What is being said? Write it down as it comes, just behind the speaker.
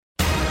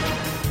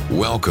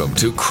Welcome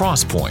to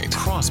Crosspoint.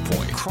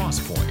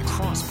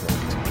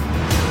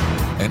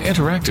 An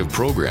interactive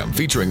program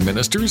featuring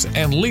ministers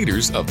and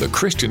leaders of the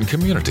Christian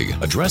community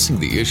addressing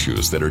the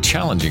issues that are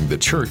challenging the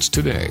church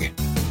today.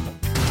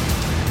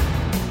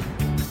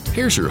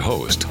 Here's your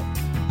host,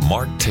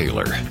 Mark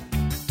Taylor.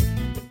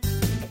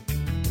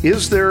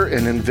 Is there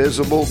an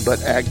invisible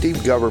but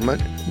active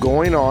government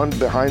going on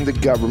behind the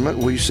government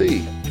we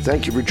see?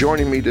 Thank you for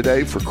joining me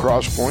today for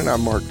Crosspoint.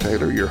 I'm Mark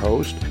Taylor, your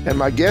host, and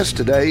my guest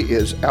today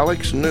is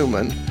Alex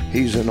Newman.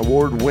 He's an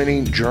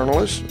award-winning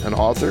journalist, an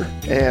author,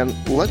 and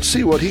let's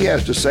see what he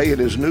has to say in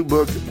his new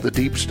book, The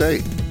Deep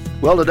State.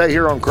 Well, today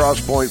here on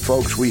Crosspoint,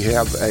 folks, we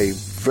have a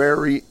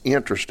very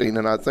interesting,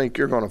 and I think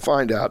you're going to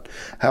find out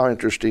how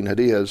interesting it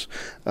is,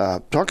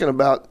 talking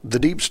about the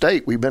deep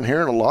state. We've been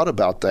hearing a lot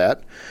about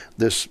that,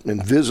 this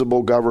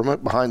invisible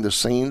government behind the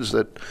scenes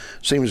that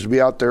seems to be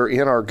out there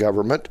in our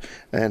government.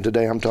 And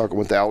today I'm talking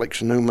with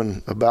Alex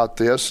Newman about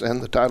this,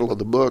 and the title of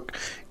the book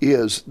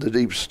is The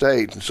Deep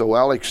State. So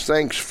Alex,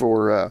 thanks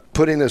for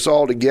putting this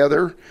all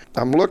together.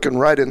 I'm looking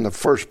right in the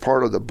first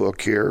part of the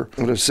book here,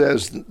 and it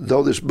says,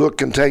 though this book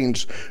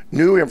contains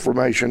new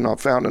information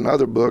not found in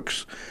other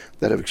books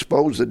that have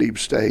exposed the deep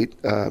state,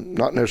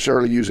 not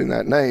necessarily using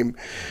that name,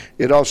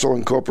 it also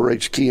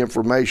incorporates key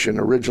information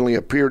originally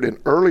appeared in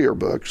earlier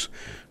books.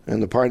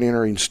 And the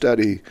pioneering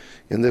study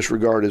in this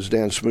regard is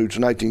Dan Smoot's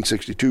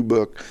 1962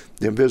 book,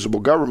 The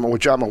Invisible Government,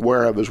 which I'm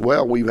aware of as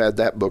well. We've had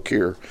that book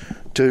here,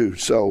 too.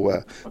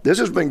 So this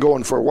has been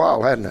going for a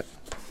while, hasn't it?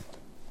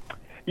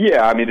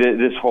 Yeah, I mean,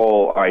 this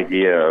whole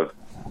idea of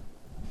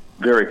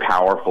very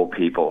powerful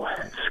people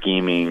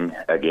scheming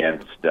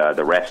against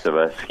the rest of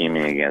us,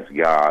 scheming against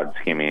God,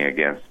 scheming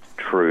against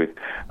truth,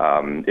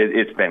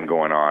 it's been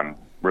going on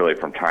really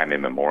from time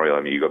immemorial.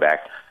 I mean, you go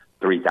back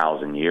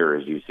 3,000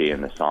 years, you see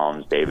in the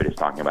Psalms, David is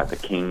talking about the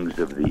kings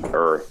of the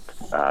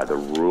earth, the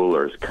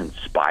rulers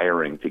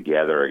conspiring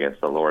together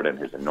against the Lord and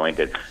his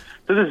anointed.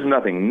 So this is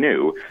nothing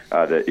new.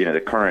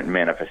 The current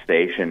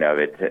manifestation of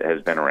it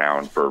has been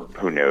around for,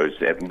 who knows,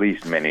 at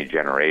least many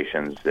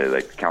generations.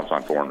 Like the Council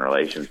on Foreign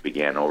Relations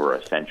began over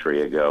a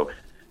century ago.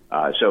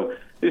 So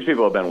these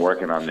people have been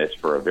working on this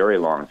for a very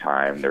long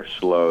time. They're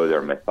slow,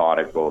 they're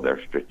methodical,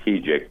 they're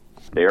strategic.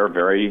 They are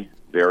very,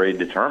 very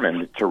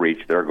determined to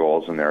reach their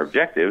goals and their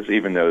objectives,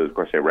 even though, of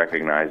course, they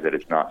recognize that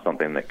it's not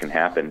something that can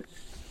happen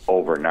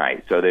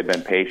overnight. So they've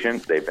been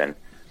patient, they've been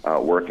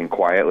working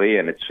quietly,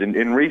 and it's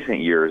in recent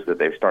years that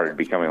they've started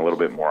becoming a little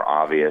bit more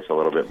obvious, a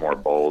little bit more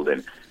bold,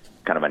 and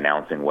kind of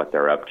announcing what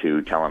they're up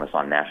to, telling us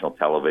on national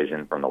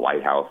television from the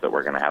White House that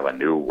we're going to have a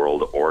new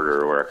world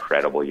order where a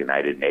credible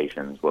United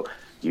Nations will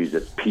use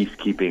its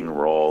peacekeeping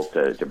role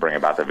to bring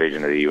about the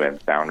vision of the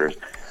UN's founders.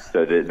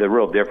 So the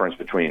real difference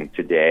between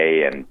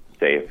today and,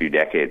 say, a few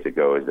decades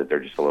ago is that they're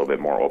just a little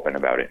bit more open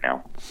about it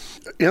now.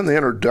 In the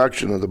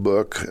introduction of the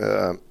book,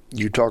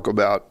 you talk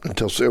about,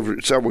 until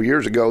several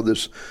years ago,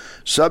 this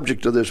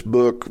subject of this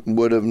book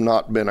would have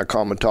not been a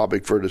common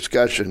topic for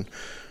discussion.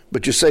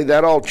 But you say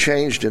that all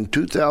changed in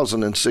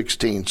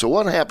 2016. So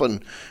what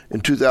happened in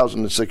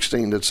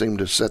 2016 that seemed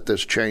to set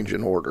this change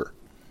in order?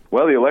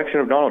 Well, the election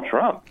of Donald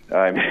Trump.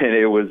 I mean,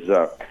 it was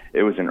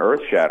an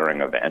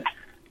earth-shattering event.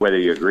 Whether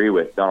you agree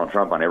with Donald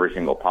Trump on every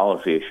single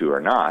policy issue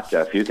or not,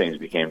 a few things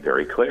became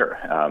very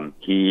clear.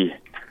 He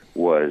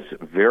was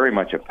very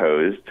much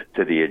opposed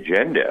to the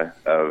agenda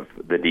of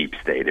the deep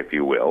state, if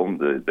you will,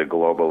 the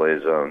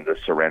globalism, the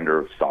surrender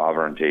of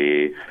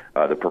sovereignty,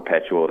 the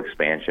perpetual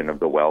expansion of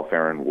the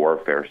welfare and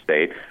warfare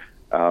state.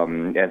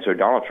 And so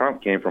Donald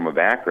Trump came from a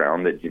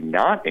background that did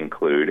not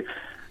include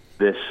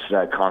this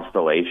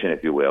constellation,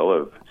 if you will,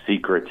 of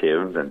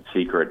secretive and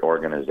secret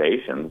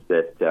organizations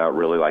that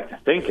really like to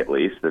think, at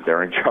least, that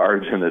they're in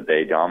charge and that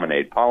they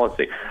dominate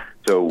policy.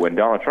 So when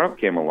Donald Trump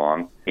came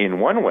along, in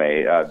one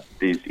way,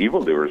 these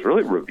evildoers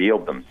really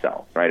revealed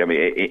themselves, right? I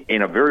mean,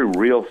 in a very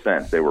real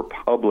sense, they were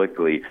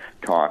publicly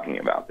talking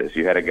about this.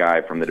 You had a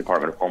guy from the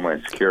Department of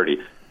Homeland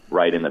Security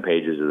write in the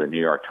pages of the New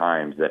York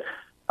Times that,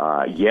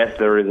 yes,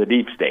 there is a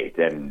deep state,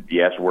 and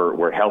yes,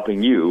 we're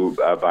helping you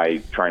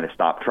by trying to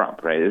stop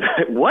Trump, right?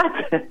 What?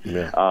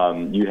 Yeah.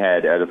 You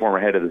had the former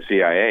head of the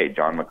CIA,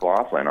 John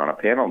McLaughlin, on a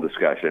panel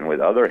discussion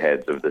with other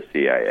heads of the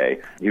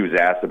CIA. He was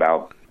asked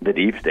about the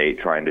deep state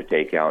trying to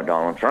take out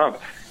Donald Trump,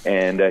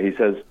 and he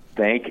says,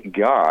 thank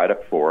God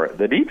for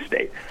the deep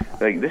state.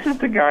 Like, this is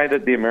the guy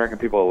that the American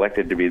people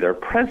elected to be their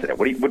president.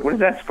 What is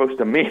that supposed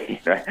to mean?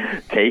 Right?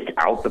 Take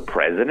out the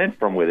president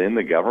from within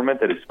the government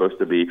that is supposed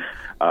to be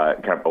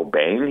kind of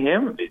obeying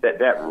him?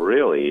 That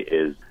really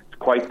is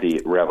quite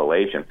the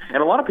revelation.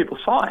 And a lot of people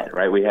saw it,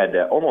 right? We had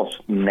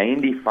almost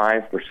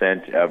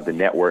 95% of the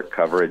network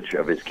coverage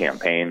of his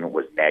campaign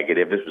was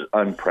negative. This was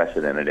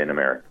unprecedented in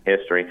American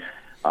history.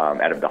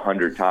 Out of the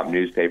 100 top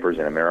newspapers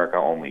in America,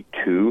 only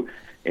 2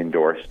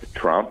 endorsed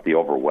Trump. The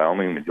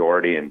overwhelming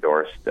majority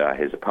endorsed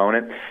his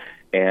opponent.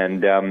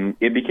 And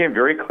it became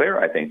very clear,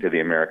 I think, to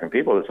the American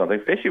people that something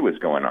fishy was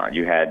going on.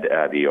 You had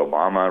the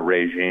Obama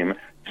regime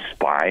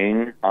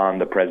spying on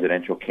the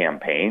presidential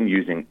campaign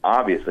using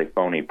obviously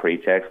phony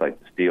pretexts like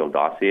the Steele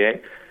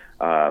dossier.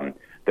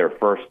 Their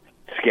first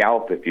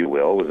scalp, if you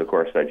will, was, of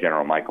course,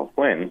 General Michael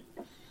Flynn.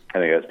 I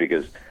think that's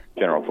because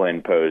General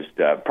Flynn posed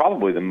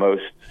probably the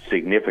most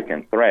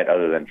significant threat,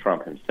 other than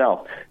Trump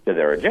himself, to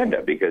their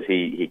agenda, because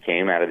he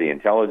came out of the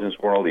intelligence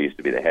world. He used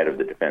to be the head of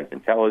the Defense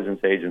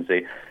Intelligence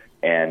Agency.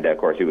 And, of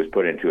course, he was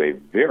put into a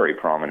very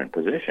prominent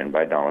position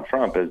by Donald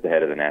Trump as the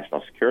head of the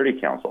National Security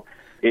Council.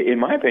 In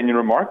my opinion,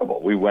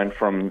 remarkable. We went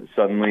from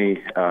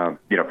suddenly,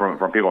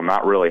 from people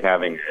not really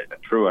having a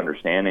true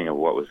understanding of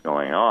what was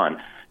going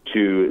on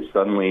to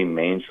suddenly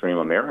mainstream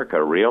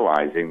America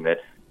realizing that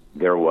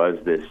there was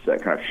this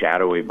kind of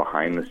shadowy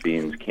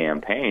behind-the-scenes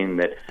campaign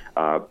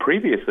that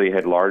previously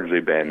had largely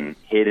been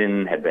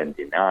hidden, had been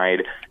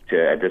denied.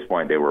 At this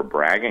point, they were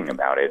bragging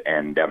about it.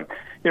 And,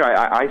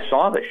 I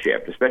saw the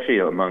shift, especially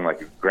among,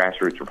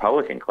 grassroots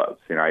Republican clubs.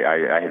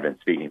 I had been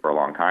speaking for a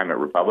long time at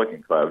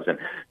Republican clubs, and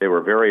they were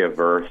very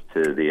averse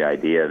to the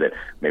idea that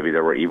maybe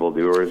there were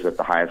evildoers at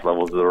the highest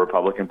levels of the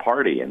Republican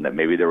Party, and that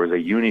maybe there was a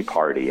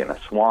uni-party and a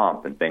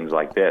swamp and things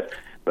like this.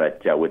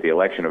 But with the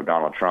election of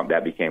Donald Trump,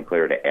 that became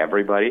clear to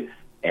everybody,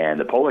 and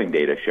the polling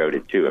data showed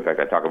it too. In fact,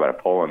 I talk about a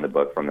poll in the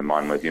book from the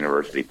Monmouth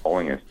University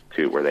Polling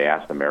Institute where they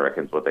asked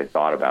Americans what they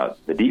thought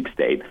about the deep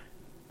state,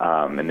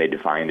 and they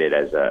defined it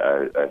as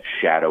a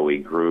shadowy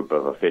group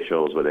of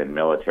officials within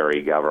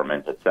military,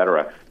 government, et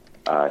cetera,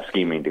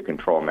 scheming to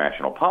control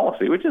national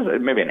policy, which is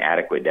maybe an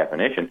adequate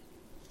definition.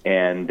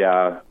 And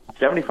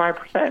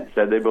 75%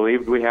 said they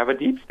believed we have a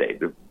deep state,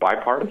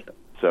 bipartisan.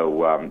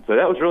 So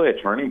that was really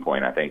a turning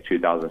point, I think,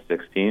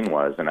 2016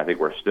 was, and I think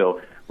we're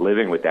still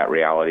living with that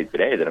reality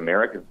today, that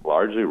Americans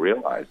largely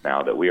realize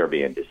now that we are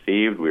being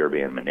deceived, we are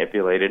being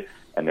manipulated,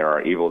 and there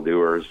are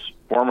evildoers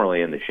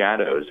formerly in the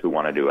shadows who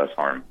want to do us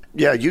harm.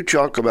 Yeah, you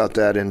talk about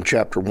that in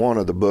chapter 1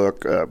 of the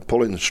book,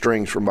 pulling the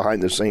strings from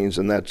behind the scenes,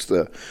 and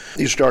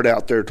you start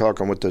out there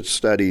talking with the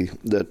study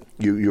that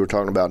you were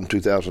talking about in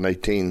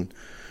 2018,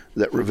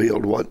 that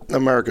revealed what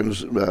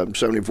Americans,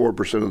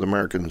 74% of the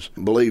Americans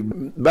believe.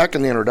 Back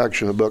in the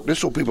introduction of the book,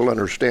 just so people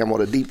understand what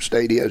a deep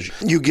state is,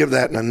 you give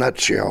that in a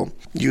nutshell.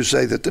 You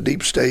say that the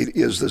deep state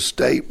is the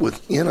state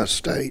within a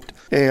state,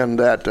 and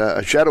that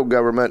a shadow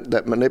government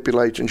that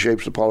manipulates and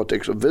shapes the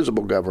politics of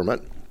visible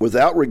government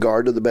without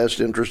regard to the best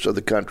interests of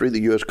the country,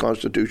 the U.S.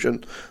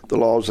 Constitution, the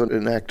laws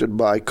enacted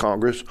by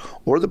Congress,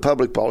 or the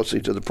public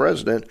policies of the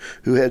president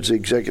who heads the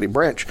executive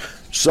branch.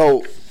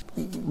 So,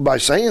 by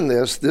saying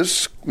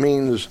this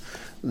means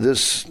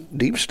this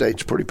deep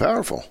state's pretty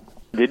powerful.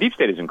 The deep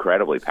state is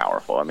incredibly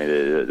powerful. I mean,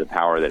 the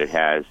power that it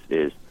has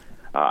is,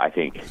 I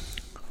think,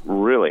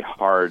 really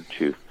hard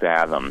to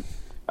fathom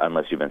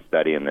unless you've been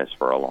studying this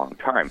for a long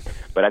time.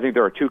 But I think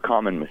there are two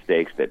common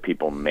mistakes that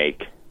people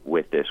make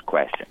with this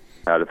question.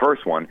 The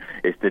first one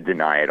is to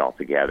deny it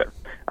altogether.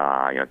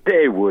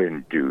 They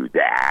wouldn't do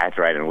that,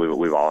 right? And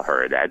we've all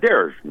heard that.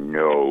 There's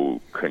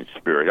no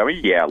conspiracy. I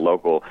mean, yeah,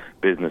 local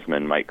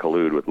businessmen might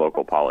collude with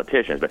local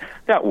politicians, but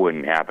that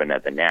wouldn't happen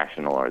at the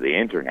national or the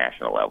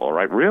international level,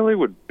 right? Really?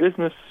 Would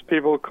business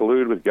people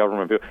collude with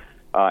government people?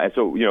 And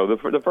so,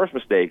 the first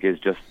mistake is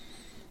just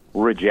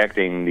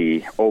rejecting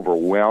the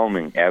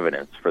overwhelming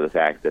evidence for the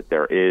fact that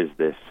there is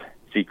this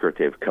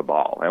secretive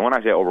cabal. And when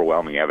I say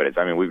overwhelming evidence,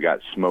 I mean we've got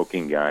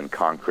smoking gun,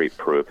 concrete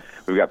proof.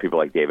 We've got people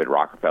like David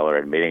Rockefeller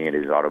admitting in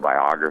his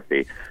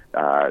autobiography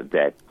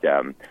that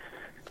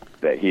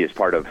he is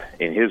part of,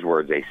 in his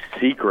words, a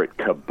secret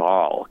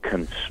cabal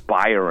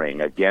conspiring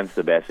against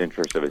the best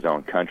interests of his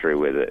own country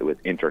with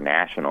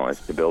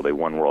internationalists to build a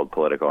one-world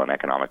political and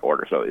economic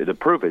order. So the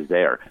proof is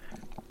there.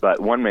 But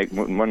one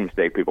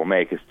mistake people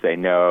make is to say,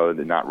 no,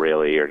 they're not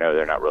really, or no,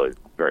 they're not really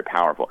very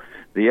powerful.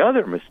 The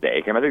other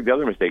mistake, and I think the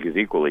other mistake is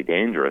equally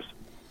dangerous,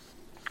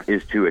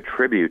 is to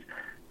attribute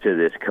to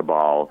this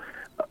cabal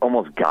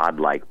almost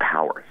godlike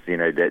powers.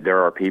 That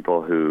there are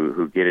people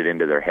who get it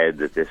into their head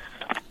that this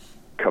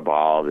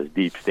cabal, this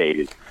deep state,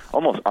 is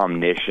almost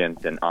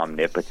omniscient and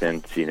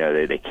omnipotent.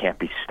 They can't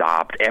be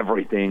stopped.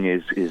 Everything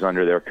is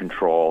under their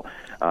control.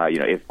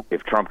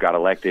 If Trump got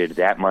elected,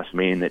 that must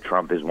mean that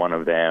Trump is one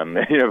of them.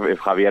 If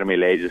Javier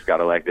Milei just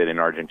got elected in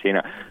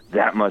Argentina,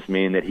 that must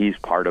mean that he's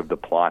part of the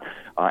plot.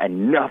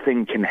 And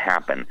nothing can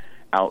happen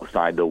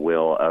outside the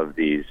will of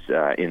these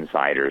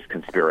insiders,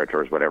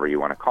 conspirators, whatever you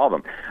want to call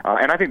them.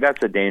 And I think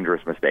that's a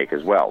dangerous mistake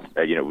as well.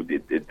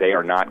 They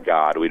are not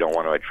God. We don't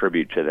want to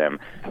attribute to them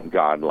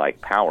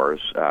God-like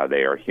powers.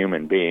 They are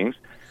human beings.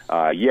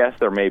 Yes,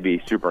 there may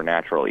be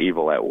supernatural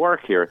evil at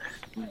work here,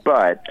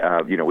 but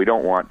we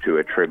don't want to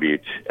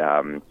attribute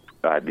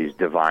these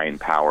divine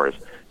powers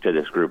to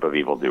this group of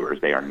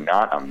evildoers. They are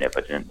not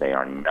omnipotent. They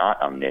are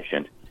not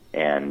omniscient,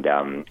 and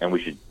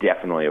we should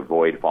definitely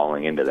avoid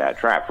falling into that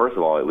trap. First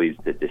of all, it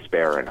leads to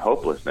despair and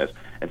hopelessness,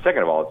 and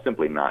second of all, it's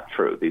simply not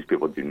true. These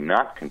people do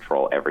not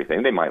control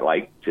everything. They might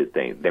like to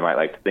think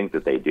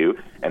that they do,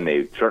 and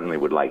they certainly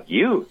would like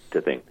you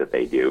to think that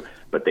they do,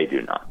 but they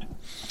do not.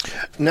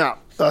 Now,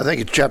 I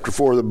think it's chapter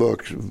 4 of the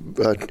book.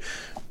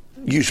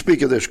 You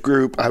speak of this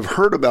group. I've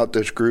heard about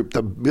this group,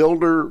 the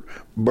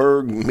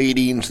Bilderberg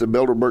meetings, the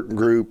Bilderberg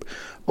group.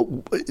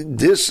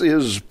 This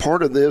is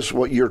part of this,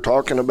 what you're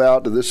talking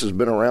about. This has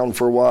been around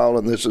for a while,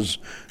 and this has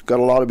got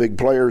a lot of big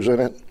players in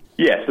it.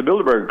 Yes, the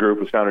Bilderberg Group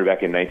was founded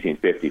back in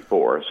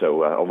 1954,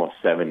 so almost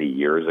 70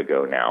 years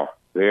ago now.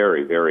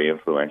 Very, very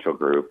influential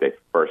group. They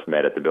first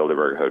met at the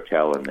Bilderberg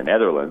Hotel in the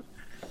Netherlands.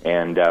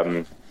 And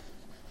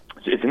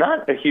it's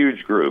not a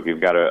huge group. You've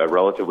got a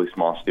relatively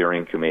small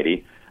steering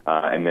committee,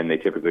 and then they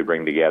typically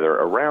bring together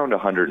around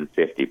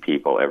 150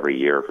 people every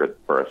year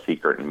for a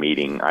secret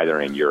meeting, either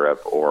in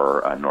Europe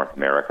or North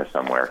America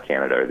somewhere,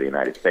 Canada or the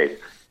United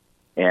States.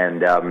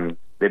 And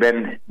they've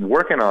been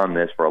working on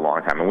this for a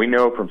long time, and we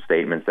know from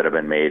statements that have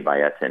been made by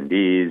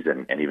attendees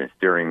and even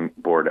steering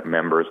board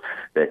members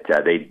that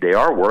they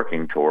are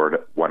working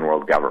toward one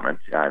world government.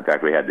 In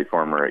fact, we had the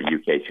former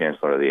UK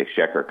Chancellor of the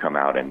Exchequer come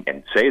out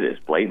and say this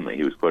blatantly.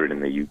 He was quoted in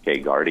the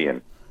UK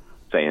Guardian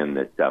saying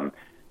that,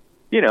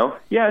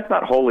 it's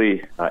not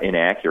wholly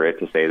inaccurate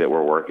to say that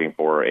we're working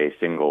for a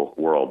single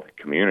world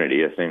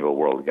community, a single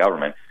world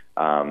government.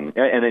 And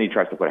then he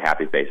tries to put a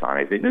happy face on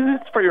it.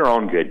 It's for your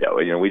own good, though.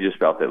 We just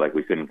felt that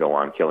we couldn't go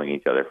on killing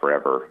each other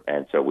forever,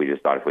 and so we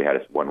just thought if we had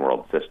a one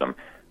world system,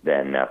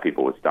 then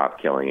people would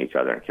stop killing each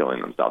other and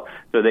killing themselves.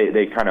 So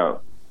they kind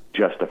of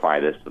justify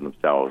this to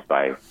themselves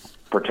by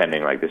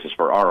pretending like this is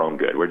for our own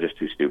good. We're just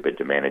too stupid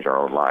to manage our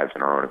own lives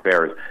and our own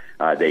affairs.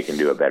 They can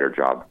do a better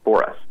job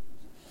for us,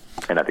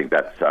 and I think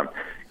that's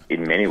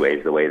in many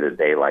ways the way that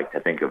they like to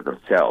think of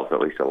themselves. At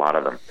least a lot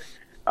of them.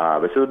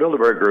 But so the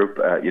Bilderberg Group,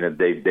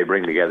 they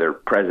bring together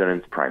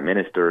presidents, prime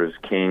ministers,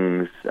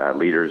 kings,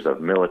 leaders of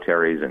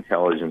militaries,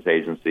 intelligence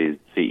agencies,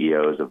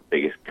 CEOs of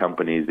biggest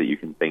companies that you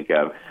can think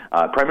of,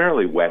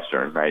 primarily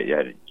Western,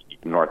 right?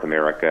 North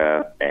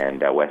America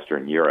and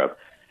Western Europe.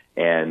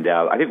 And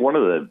I think one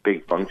of the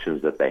big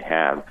functions that they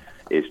have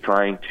is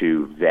trying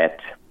to vet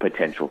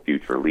potential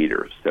future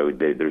leaders. So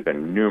there's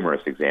been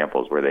numerous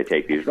examples where they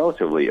take these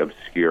relatively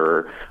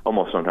obscure,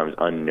 almost sometimes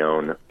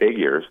unknown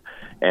figures,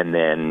 and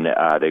then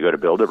they go to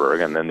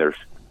Bilderberg, and then their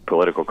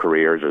political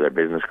careers or their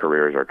business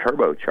careers are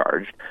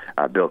turbocharged.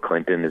 Bill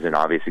Clinton is an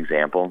obvious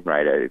example,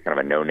 right? Kind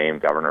of a no-name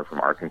governor from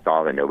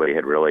Arkansas that nobody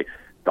had really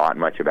thought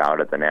much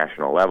about at the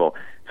national level.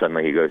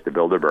 Suddenly he goes to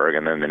Bilderberg,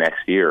 and then the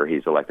next year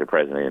he's elected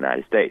president of the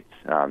United States.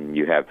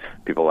 You have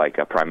people like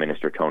Prime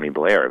Minister Tony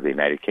Blair of the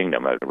United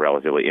Kingdom, a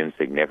relatively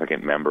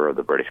insignificant member of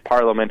the British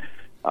Parliament,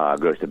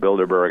 goes to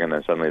Bilderberg, and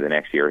then suddenly the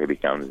next year he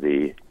becomes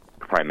the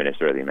Prime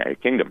Minister of the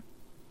United Kingdom.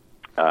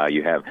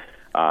 You have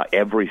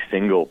every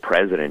single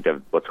president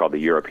of what's called the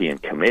European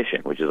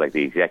Commission, which is like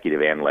the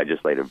executive and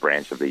legislative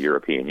branch of the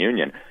European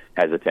Union,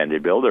 has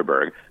attended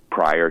Bilderberg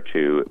prior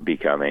to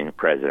becoming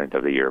president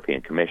of the European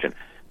Commission.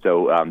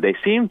 So they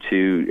seem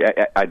to,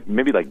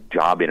 maybe like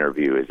job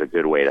interview is a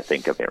good way to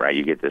think of it, right?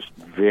 You get this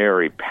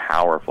very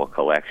powerful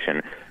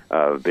collection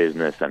of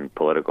business and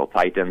political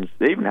titans.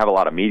 They even have a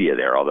lot of media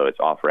there, although it's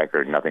off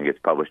record. Nothing gets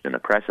published in the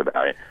press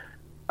about it.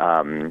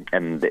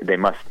 And they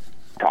must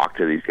talk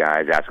to these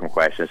guys, ask them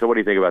questions. So what do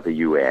you think about the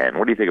UN?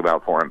 What do you think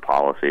about foreign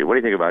policy? What do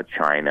you think about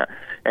China?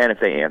 And if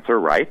they answer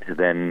right,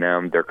 then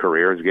their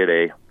careers get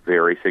a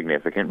very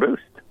significant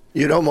boost.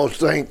 You'd almost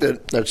think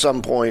that at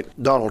some point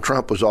Donald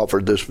Trump was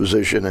offered this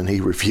position and he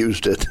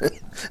refused it.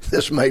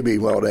 This may be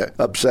well to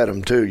upset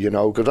him too,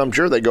 because I'm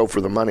sure they go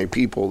for the money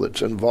people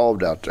that's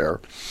involved out there.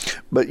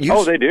 But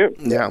they do.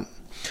 Yeah.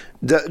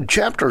 The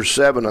chapter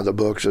 7 of the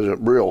books is a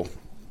real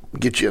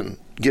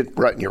get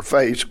right in your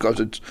face because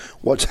it's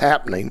what's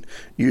happening.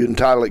 You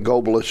entitle it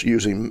Globalists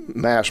Using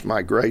Mass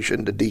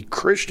Migration to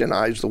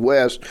De-Christianize the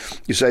West.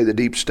 You say the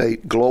deep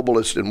state,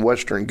 globalists, and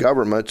Western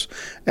governments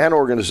and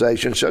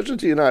organizations such as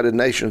the United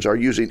Nations are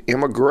using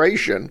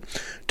immigration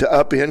to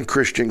upend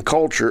Christian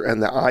culture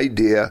and the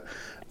idea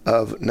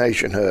of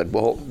nationhood.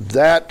 Well,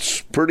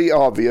 that's pretty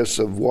obvious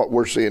of what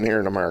we're seeing here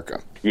in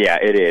America. Yeah,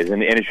 it is,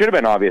 and it should have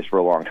been obvious for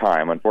a long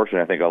time.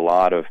 Unfortunately, I think a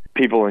lot of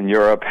people in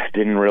Europe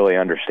didn't really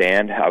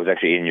understand. I was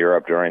actually in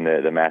Europe during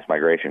the mass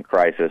migration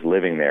crisis,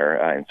 living there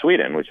in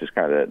Sweden, which is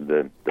kind of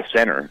the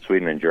center.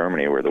 Sweden and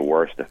Germany were the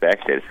worst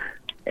affected.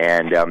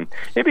 And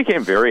it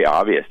became very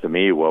obvious to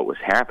me what was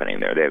happening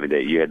there.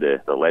 You had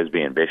the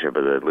lesbian bishop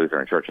of the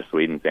Lutheran Church of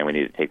Sweden saying we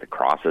need to take the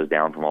crosses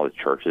down from all the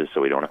churches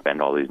so we don't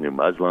offend all these new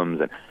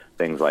Muslims and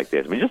things like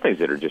this. I mean, just things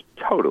that are just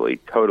totally,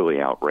 totally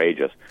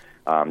outrageous.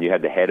 You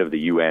had the head of the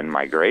UN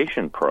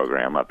migration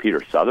program,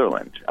 Peter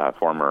Sutherland,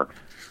 former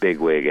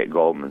bigwig at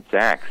Goldman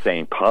Sachs,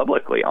 saying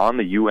publicly on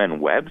the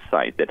UN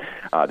website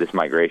that this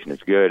migration is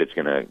good. It's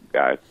going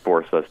to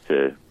force us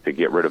to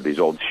get rid of these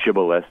old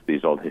shibboleths,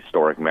 these old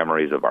historic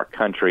memories of our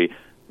country.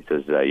 He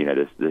says,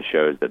 this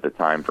shows that the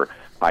time for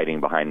hiding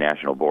behind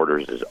national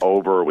borders is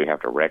over. We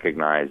have to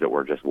recognize that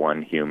we're just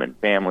one human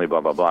family,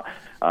 blah, blah, blah.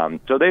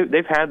 So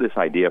they've had this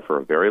idea for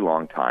a very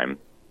long time.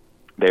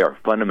 They are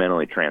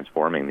fundamentally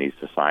transforming these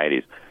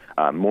societies.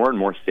 More and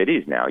more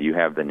cities now, you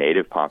have the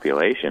native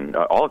population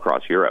all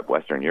across Europe,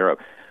 Western Europe.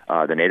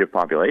 The native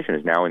population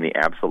is now in the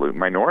absolute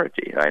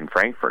minority. In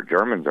Frankfurt,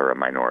 Germans are a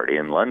minority.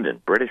 In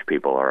London, British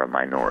people are a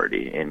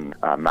minority. In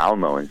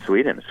Malmo in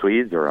Sweden,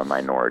 Swedes are a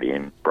minority.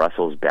 In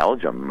Brussels,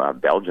 Belgium,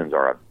 Belgians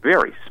are a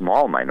very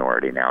small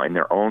minority now in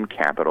their own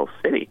capital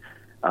city.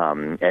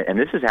 And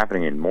this is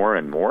happening in more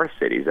and more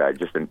cities.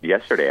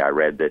 Yesterday I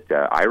read that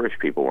Irish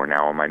people were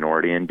now a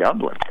minority in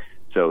Dublin.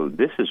 So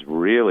this is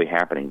really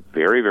happening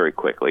very, very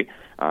quickly.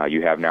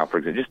 You have now, for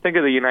example, just think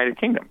of the United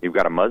Kingdom. You've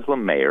got a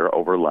Muslim mayor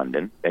over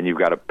London, and you've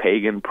got a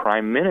pagan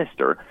prime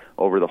minister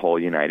over the whole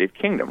United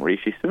Kingdom,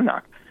 Rishi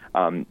Sunak.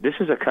 This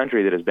is a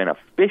country that has been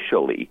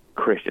officially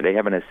Christian. They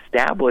have an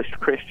established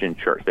Christian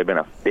church. They've been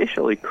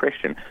officially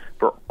Christian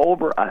for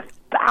over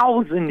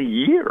 1,000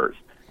 years.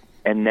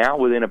 And now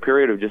within a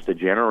period of just a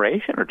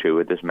generation or two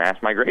with this mass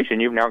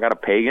migration, you've now got a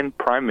pagan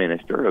prime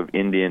minister of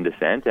Indian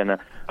descent and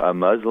a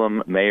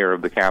Muslim mayor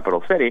of the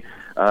capital city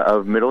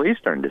of Middle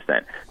Eastern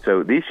descent.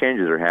 So these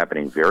changes are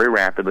happening very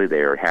rapidly.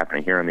 They are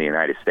happening here in the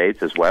United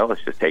States as well.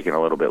 It's just taking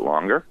a little bit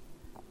longer.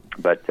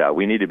 But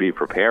we need to be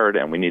prepared,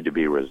 and we need to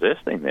be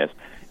resisting this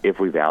if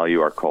we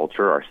value our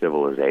culture, our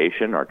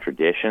civilization, our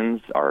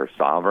traditions, our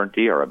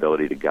sovereignty, our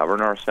ability to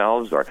govern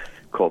ourselves, our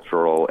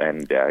cultural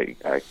and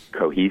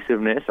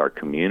cohesiveness, our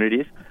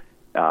communities.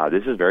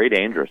 This is very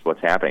dangerous,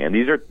 what's happening. And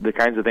these are the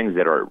kinds of things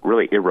that are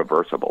really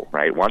irreversible,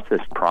 right? Once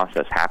this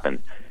process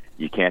happens,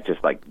 you can't just,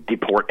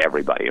 deport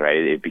everybody, right?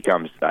 It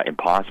becomes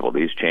impossible.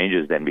 These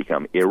changes then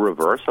become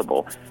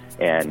irreversible.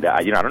 And,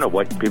 I don't know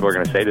what people are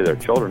going to say to their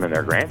children and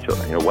their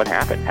grandchildren. What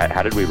happened?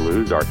 How did we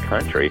lose our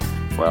country?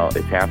 Well,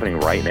 it's happening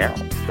right now,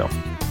 so...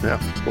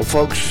 Yeah. Well,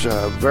 folks,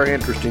 very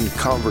interesting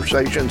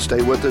conversation.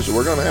 Stay with us.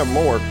 We're going to have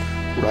more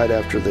right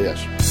after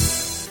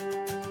this.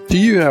 Do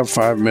you have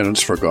 5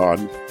 minutes for God?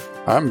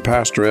 I'm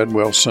Pastor Ed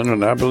Wilson,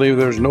 and I believe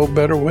there's no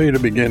better way to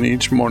begin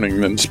each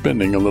morning than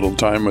spending a little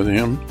time with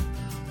Him.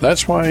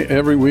 That's why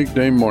every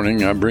weekday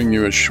morning I bring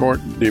you a short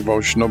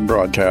devotional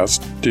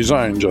broadcast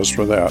designed just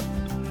for that.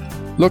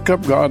 Look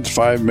up God's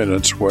 5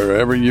 minutes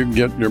wherever you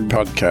get your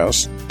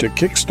podcasts to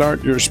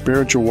kickstart your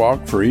spiritual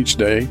walk for each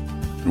day.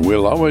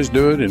 We'll always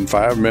do it in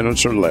 5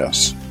 minutes or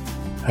less.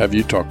 Have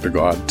you talked to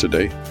God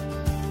today?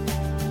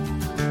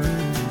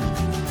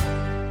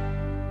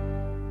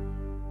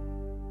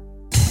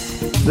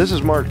 This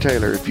is Mark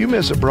Taylor. If you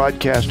miss a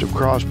broadcast of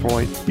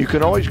Crosspoint, you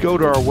can always go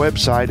to our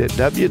website at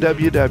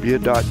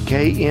www.kneo.org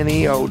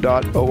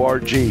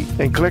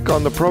and click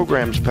on the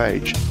programs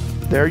page.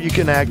 There you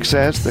can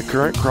access the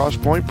current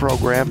Crosspoint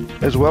program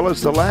as well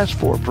as the last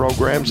 4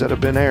 programs that have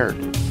been aired.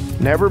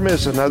 Never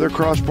miss another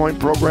Crosspoint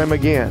program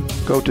again.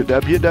 Go to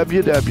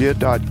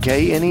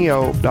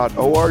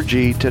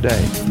www.kneo.org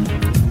today.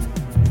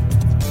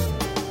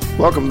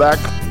 Welcome back.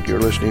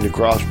 You're listening to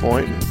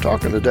Crosspoint. I'm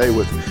talking today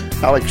with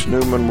Alex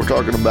Newman. We're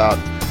talking about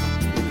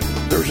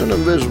there's an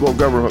invisible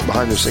government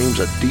behind the scenes,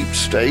 a deep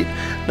state.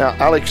 Now,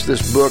 Alex,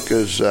 this book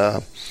is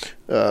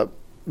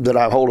that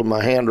I hold in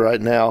my hand right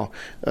now.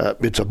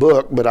 It's a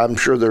book, but I'm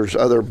sure there's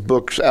other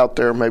books out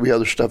there, maybe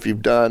other stuff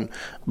you've done.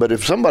 But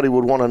if somebody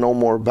would want to know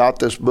more about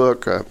this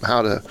book,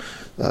 how to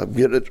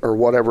get it or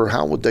whatever,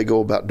 how would they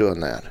go about doing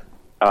that?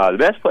 The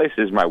best place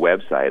is my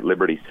website,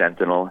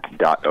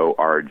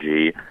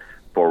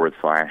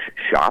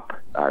 libertysentinel.org/shop.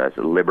 That's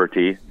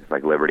Liberty, it's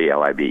like Liberty,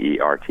 Liberty.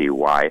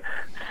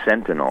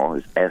 Sentinel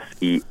is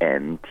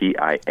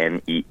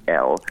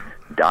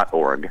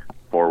SENTINEL.org/shop,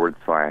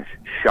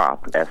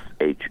 SHOP,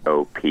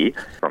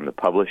 from the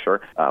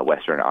publisher,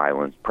 Western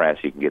Islands Press.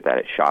 You can get that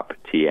at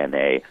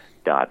shoptna.org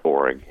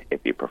if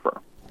you prefer.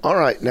 All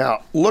right.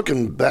 Now,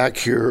 looking back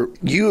here,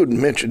 you had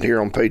mentioned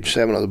here on page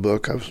 7 of the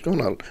book, I was going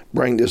to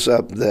bring this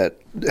up, that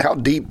how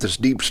deep this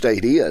deep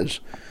state is,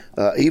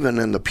 even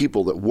in the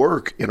people that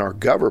work in our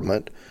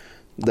government,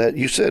 that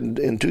you said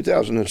in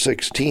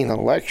 2016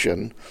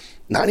 election,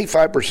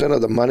 95%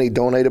 of the money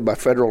donated by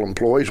federal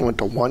employees went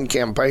to one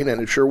campaign,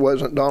 and it sure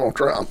wasn't Donald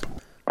Trump.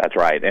 That's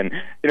right. And,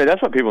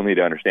 that's what people need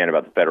to understand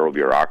about the federal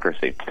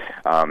bureaucracy.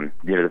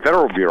 The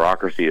federal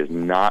bureaucracy is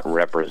not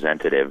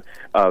representative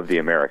of the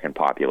American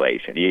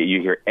population.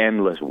 You hear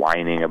endless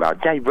whining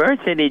about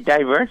diversity,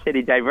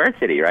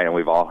 right? And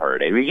we've all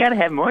heard it. We got to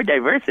have more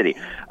diversity.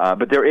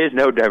 But there is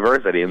no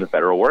diversity in the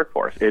federal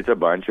workforce. It's a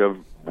bunch of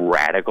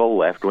radical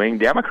left-wing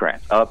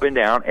Democrats up and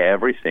down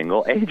every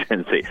single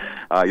agency.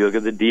 You look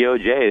at the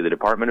DOJ, the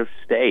Department of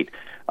State,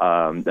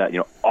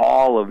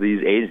 all of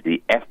these agencies,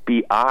 the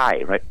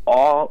FBI, right?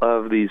 All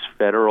of these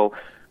federal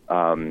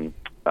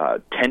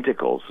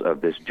tentacles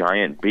of this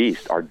giant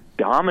beast are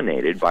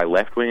dominated by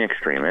left-wing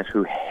extremists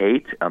who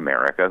hate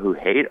America, who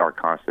hate our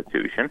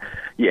Constitution.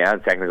 Yeah,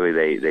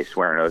 technically they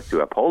swear an oath to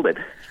uphold it,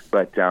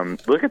 but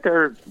look at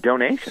their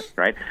donations,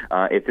 right?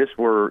 If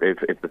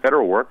the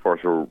federal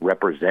workforce were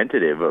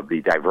representative of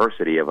the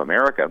diversity of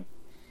America,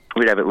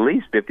 we'd have at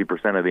least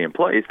 50% of the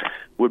employees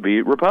would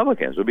be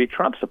Republicans, would be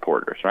Trump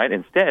supporters, right?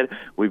 Instead,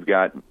 we've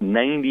got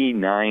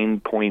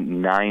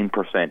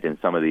 99.9% in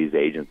some of these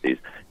agencies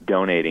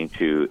donating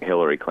to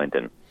Hillary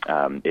Clinton.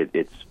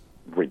 It's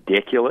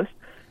ridiculous.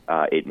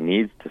 It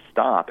needs to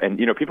stop. And,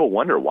 people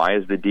wonder, why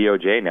is the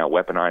DOJ now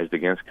weaponized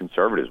against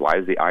conservatives? Why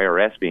is the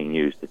IRS being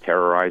used to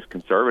terrorize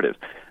conservatives?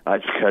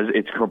 It's because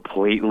it's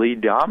completely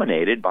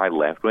dominated by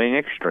left-wing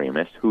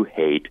extremists who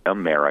hate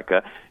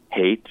America,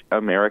 hate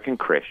American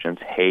Christians,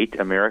 hate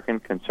American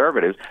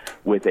conservatives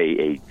with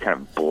a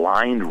kind of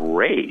blind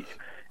rage.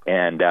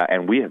 And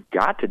we have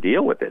got to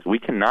deal with this. We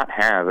cannot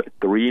have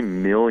 3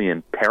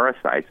 million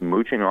parasites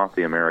mooching off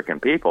the American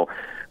people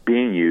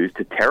being used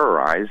to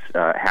terrorize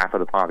half of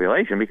the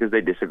population because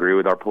they disagree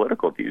with our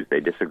political views.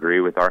 They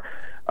disagree with our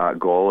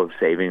goal of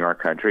saving our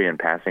country and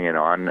passing it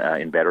on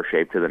in better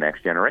shape to the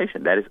next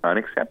generation. That is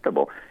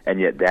unacceptable, and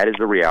yet that is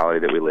the reality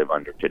that we live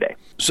under today.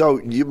 So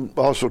you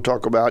also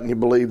talk about, and you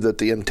believe that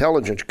the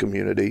intelligence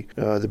community,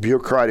 the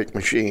bureaucratic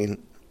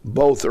machine,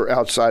 both are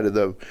outside of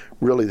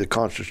the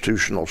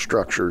constitutional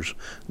structures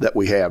that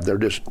we have. They're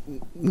just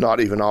not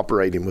even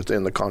operating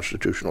within the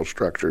constitutional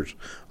structures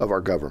of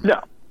our government.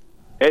 No.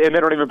 And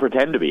they don't even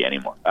pretend to be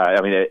anymore.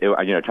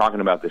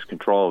 Talking about this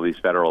control of these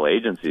federal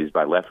agencies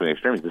by left-wing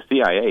extremists, the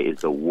CIA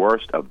is the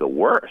worst of the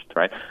worst,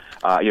 right?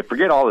 You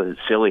forget all the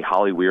silly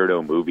Holly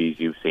weirdo movies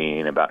you've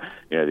seen about,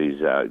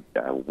 these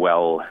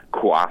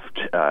well-coiffed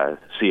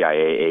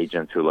CIA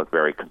agents who look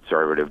very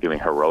conservative, doing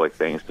heroic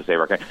things to save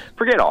our country.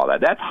 Forget all that.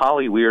 That's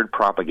Holly weird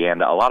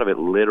propaganda. A lot of it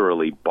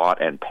literally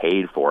bought and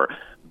paid for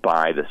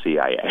by the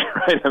CIA,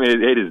 right? I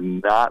mean, it is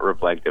not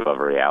reflective of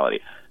reality.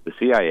 The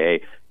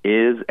CIA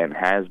is and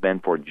has been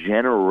for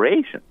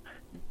generations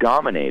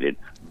dominated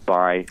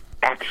by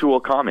actual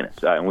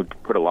communists. And we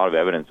put a lot of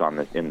evidence on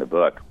this in the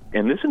book.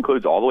 And this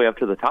includes all the way up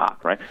to the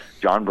top, right?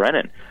 John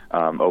Brennan,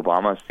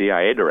 Obama's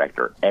CIA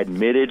director,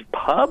 admitted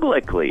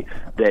publicly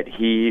that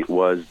he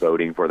was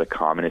voting for the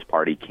Communist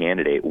Party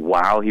candidate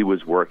while he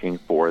was working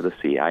for the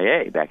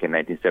CIA. Back in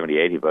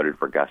 1978, he voted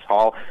for Gus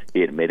Hall.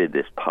 He admitted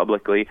this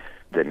publicly.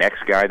 The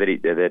next guy that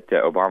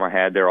Obama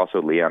had there,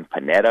 also Leon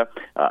Panetta,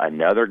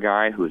 another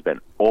guy who's been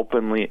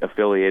openly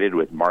affiliated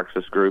with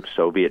Marxist groups,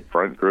 Soviet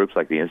front groups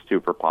like the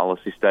Institute for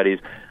Policy Studies,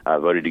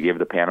 voted to give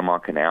the Panama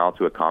Canal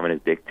to a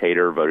communist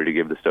dictator, voted to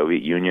give the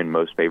Soviet Union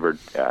most favored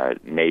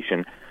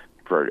nation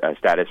for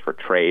status for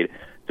trade.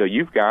 So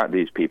you've got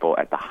these people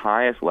at the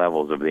highest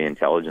levels of the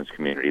intelligence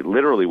community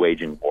literally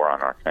waging war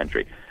on our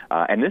country.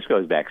 And this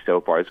goes back so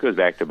far. This goes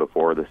back to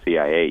before the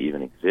CIA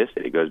even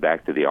existed. It goes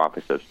back to the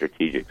Office of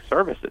Strategic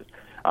Services.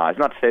 It's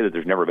not to say that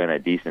there's never been a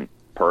decent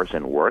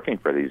person working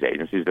for these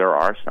agencies. There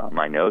are some.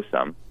 I know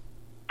some.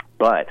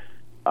 But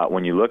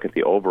when you look at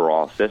the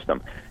overall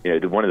system,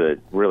 one of the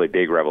really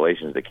big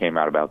revelations that came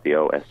out about the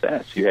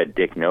OSS, you had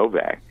Dick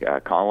Novak, a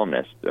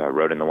columnist,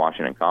 wrote in the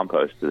Washington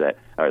Post, the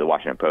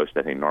Washington Post,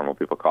 I think normal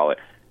people call it,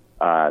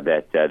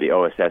 that the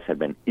OSS had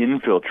been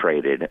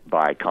infiltrated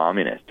by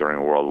communists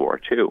during World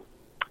War II.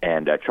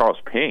 And Charles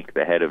Pink,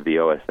 the head of the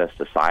OSS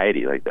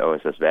Society, like the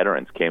OSS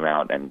veterans, came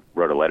out and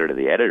wrote a letter to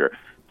the editor,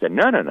 said,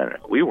 no,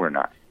 we were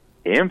not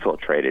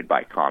infiltrated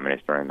by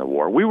communists during the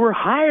war. We were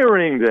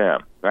hiring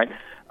them, right?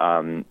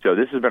 So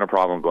this has been a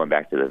problem going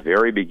back to the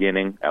very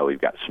beginning.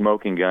 We've got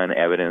smoking gun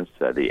evidence.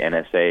 The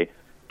NSA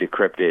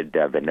decrypted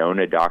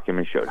Venona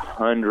documents showed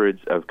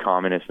hundreds of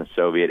communist and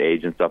Soviet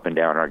agents up and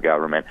down our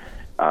government.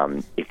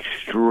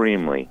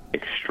 Extremely,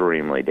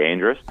 extremely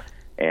dangerous.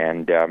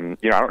 And, I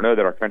don't know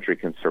that our country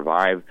can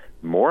survive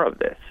more of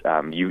this.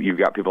 You've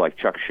got people like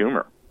Chuck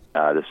Schumer,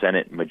 the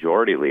Senate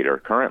Majority Leader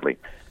currently,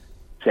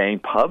 saying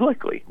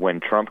publicly when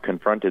Trump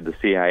confronted the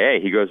CIA,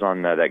 he goes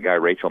on that guy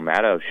Rachel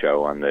Maddow's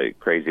show on the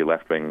crazy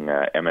left-wing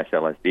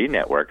MSLSD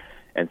network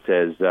and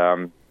says,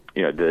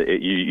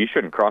 you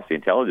shouldn't cross the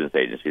intelligence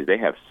agencies. They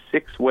have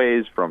 6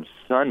 ways from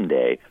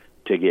Sunday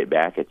to get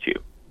back at you.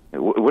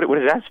 What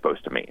is that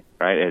supposed to mean,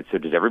 right? And so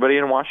does everybody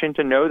in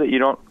Washington know that you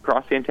don't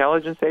cross the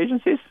intelligence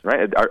agencies,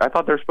 right? I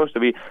thought they're supposed to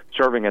be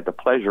serving at the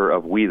pleasure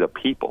of we the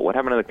people. What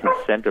happened to the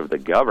consent of the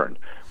governed?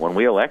 When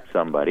we elect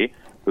somebody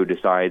who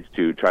decides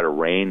to try to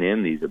rein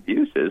in these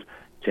abuses,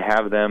 to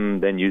have them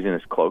then using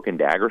this cloak and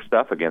dagger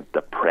stuff against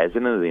the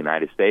President of the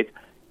United States,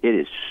 it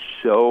is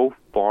so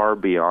far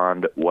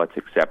beyond what's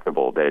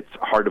acceptable that it's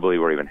hard to believe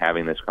we're even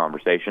having this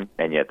conversation,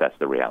 and yet that's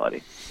the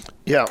reality.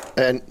 Yeah,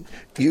 and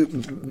you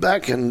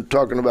back in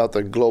talking about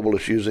the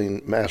globalists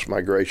using mass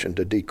migration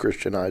to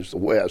de-Christianize the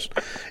West,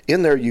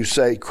 in there you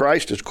say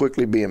Christ is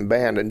quickly being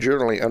banned and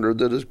generally under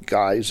the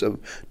guise of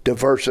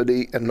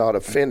diversity and not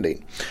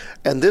offending.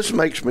 And this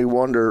makes me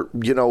wonder,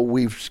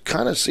 we've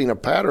kind of seen a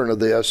pattern of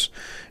this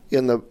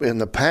in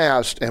the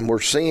past, and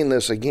we're seeing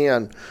this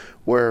again,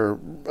 where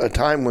a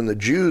time when the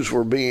Jews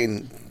were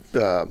being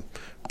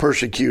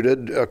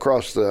persecuted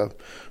across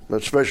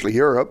especially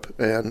Europe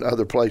and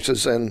other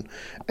places, and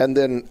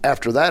then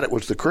after that it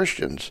was the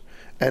Christians,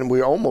 and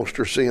we almost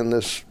are seeing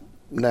this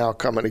now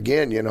coming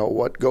again.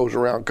 What goes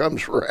around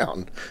comes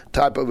around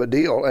type of a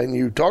deal, and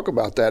you talk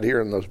about that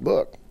here in this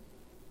book.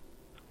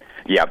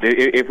 Yeah,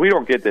 if we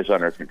don't get this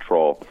under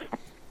control,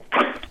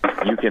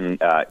 you can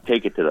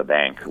take it to the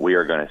bank. We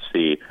are going to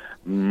see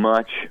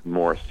much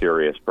more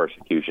serious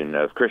persecution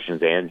of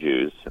Christians and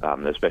Jews,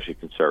 especially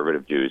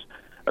conservative Jews,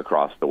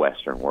 across the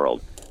Western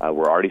world.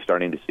 We're already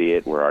starting to see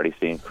it. We're already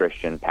seeing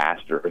Christian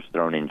pastors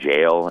thrown in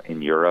jail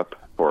in Europe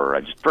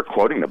for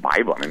quoting the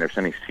Bible. I mean, they're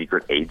sending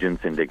secret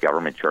agents into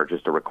government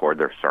churches to record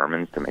their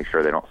sermons to make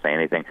sure they don't say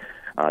anything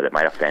that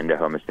might offend a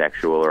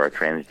homosexual or a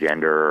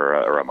transgender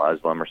or a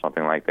Muslim or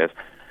something like this.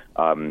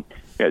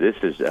 This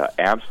is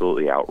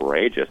absolutely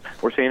outrageous.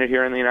 We're seeing it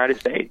here in the United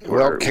States.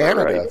 Well,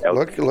 Canada.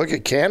 Look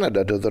at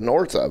Canada to the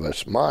north of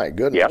us. My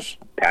goodness.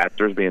 Yep.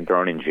 Pastors being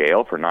thrown in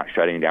jail for not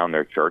shutting down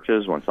their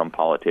churches when some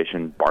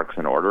politician barks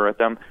an order at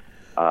them.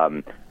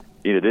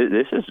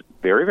 This is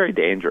very, very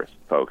dangerous,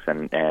 folks.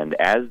 And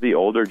as the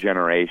older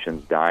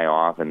generations die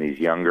off and these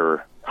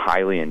younger,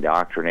 highly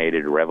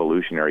indoctrinated,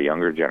 revolutionary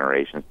younger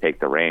generations take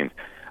the reins,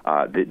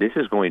 this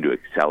is going to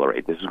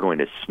accelerate. This is going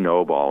to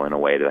snowball in a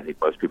way that I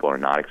think most people are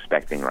not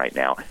expecting right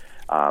now.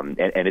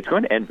 And it's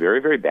going to end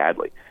very, very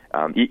badly.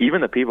 Even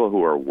the people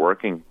who are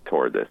working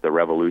toward this, the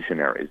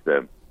revolutionaries,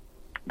 the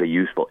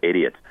useful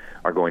idiots,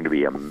 are going to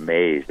be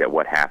amazed at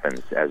what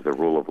happens as the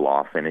rule of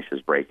law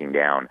finishes breaking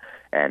down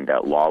and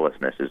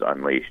lawlessness is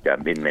unleashed.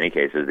 In many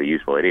cases, the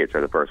useful idiots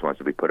are the first ones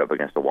to be put up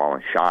against the wall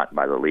and shot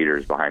by the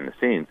leaders behind the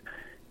scenes.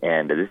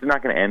 And this is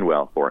not going to end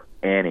well for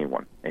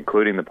anyone,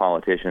 including the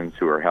politicians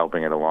who are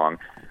helping it along.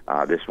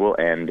 This will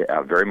end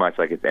very much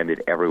like it's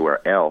ended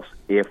everywhere else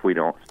if we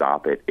don't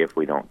stop it, if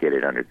we don't get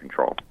it under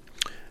control.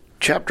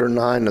 Chapter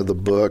 9 of the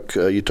book,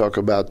 you talk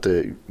about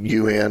the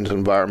UN's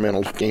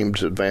environmental schemes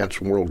to advance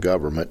world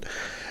government.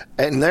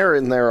 And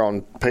there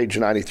on page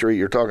 93,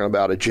 you're talking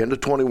about Agenda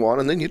 21,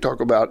 and then you talk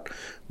about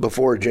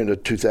before Agenda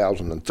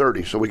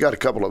 2030. So we got a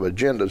couple of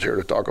agendas here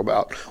to talk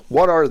about.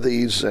 What are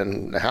these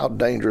and how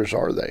dangerous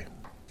are they?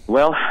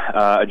 Well,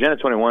 Agenda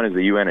 21 is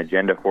the UN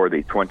agenda for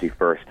the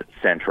 21st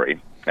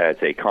century.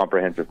 It's a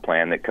comprehensive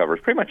plan that covers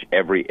pretty much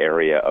every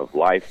area of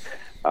life.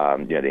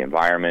 The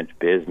environment,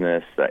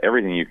 business,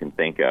 everything you can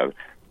think of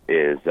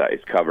is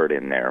covered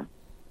in there.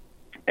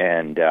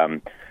 And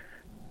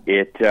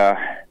it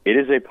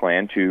is a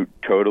plan to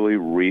totally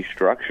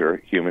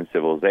restructure human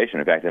civilization.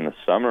 In fact, in the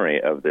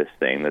summary of this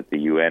thing that the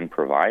UN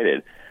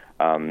provided,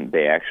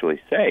 they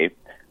actually say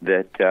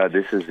that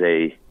this is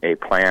a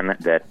plan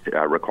that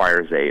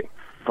requires a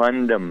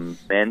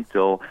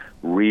fundamental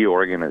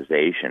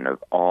reorganization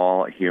of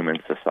all human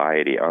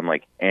society,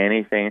 unlike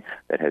anything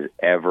that has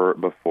ever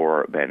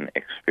before been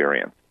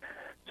experienced.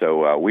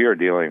 So we are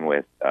dealing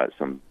with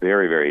some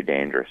very, very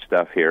dangerous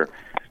stuff here.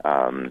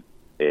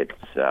 It's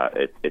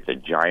a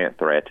giant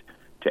threat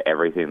to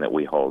everything that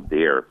we hold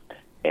dear,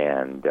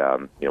 and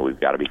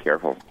we've got to be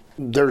careful.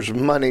 There's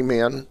money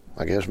men,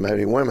 I guess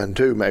maybe women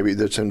too, maybe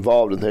that's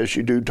involved in this.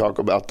 You do talk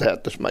about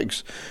that. This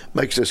makes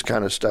this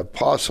kind of stuff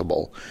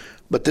possible.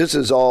 But this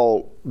is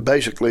all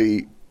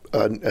basically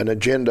an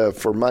agenda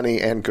for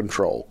money and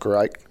control,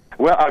 correct?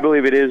 Well, I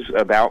believe it is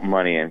about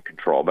money and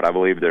control, but I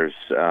believe there's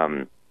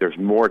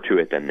more to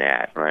it than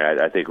that, right?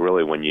 I think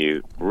really when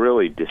you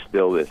really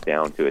distill this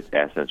down to its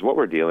essence, what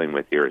we're dealing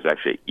with here is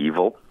actually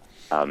evil.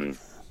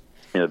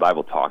 The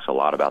Bible talks a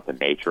lot about the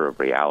nature of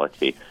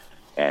reality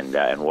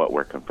and what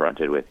we're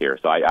confronted with here.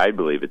 So I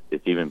believe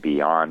it's even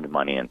beyond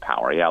money and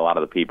power. Yeah, a lot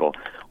of the people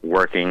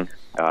working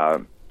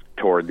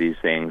toward these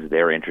things,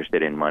 they're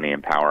interested in money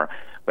and power,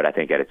 but I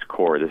think at its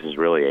core, this is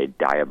really a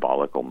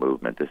diabolical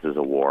movement. This is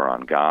a war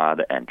on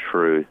God and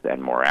truth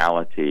and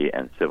morality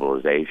and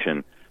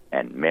civilization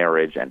and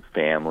marriage and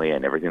family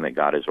and everything that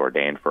God has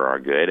ordained for our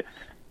good.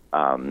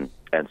 And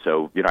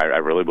so, I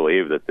really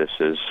believe that this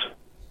is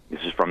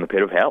from the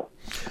pit of hell.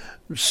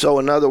 So,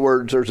 in other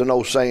words, there's an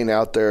old saying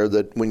out there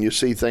that when you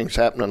see things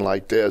happening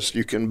like this,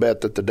 you can bet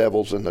that the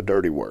devil's in the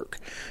dirty work.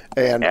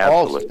 And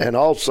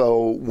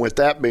also, with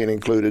that being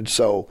included,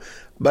 so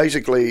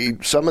basically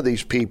some of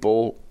these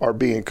people are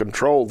being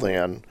controlled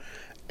then,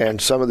 and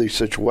some of these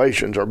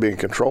situations are being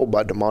controlled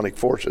by demonic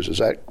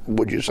forces.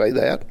 Would you say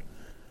that?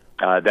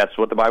 That's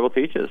what the Bible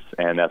teaches,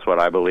 and that's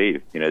what I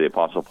believe. The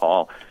Apostle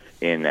Paul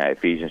in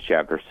Ephesians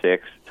chapter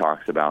 6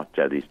 talks about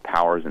these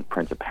powers and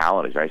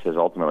principalities, right? He says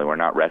ultimately we're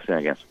not wrestling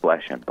against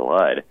flesh and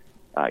blood,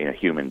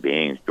 human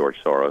beings, George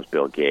Soros,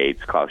 Bill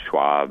Gates, Klaus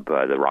Schwab,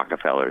 the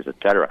Rockefellers,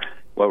 etc.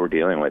 What we're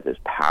dealing with is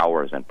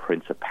powers and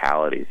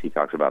principalities. He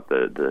talks about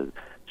the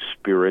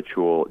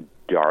spiritual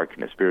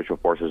darkness, spiritual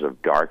forces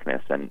of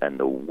darkness and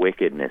the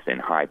wickedness in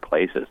high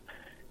places.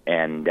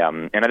 And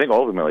I think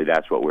ultimately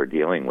that's what we're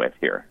dealing with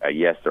here.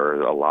 Yes, there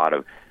are a lot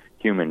of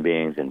human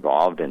beings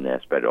involved in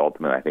this, but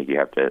ultimately I think you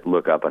have to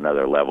look up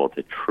another level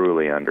to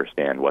truly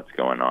understand what's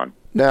going on.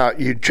 Now,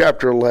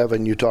 chapter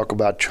 11, you talk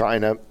about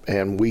China,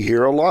 and we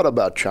hear a lot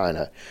about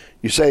China.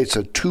 You say it's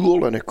a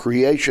tool and a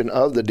creation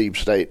of the deep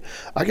state.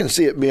 I can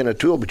see it being a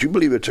tool, but you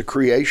believe it's a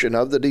creation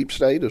of the deep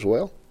state as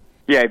well?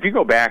 Yeah, if you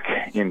go back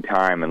in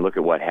time and look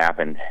at what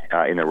happened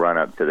in the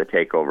run-up to the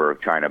takeover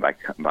of China by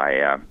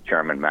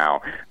Chairman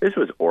Mao, this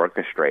was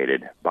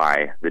orchestrated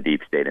by the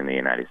deep state in the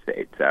United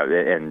States.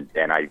 And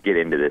I get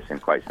into this in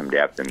quite some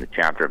depth in the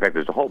chapter. In fact,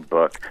 there's a whole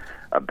book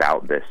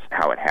about this,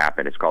 how it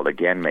happened. It's called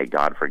Again, May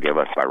God Forgive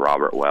Us by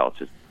Robert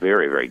Welch. It's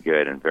very, very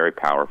good and very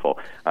powerful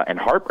and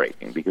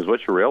heartbreaking, because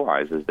what you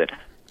realize is that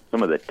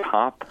some of the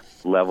top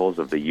levels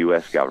of the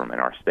U.S.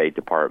 government, our State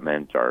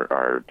Department,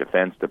 our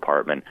Defense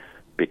Department,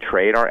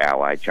 betrayed our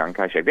ally, Chiang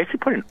Kai-shek. They actually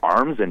put an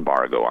arms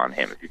embargo on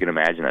him, if you can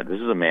imagine that.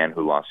 This is a man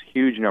who lost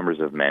huge numbers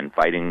of men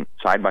fighting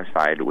side by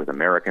side with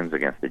Americans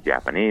against the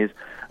Japanese.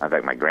 In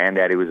fact, my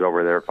granddaddy was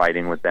over there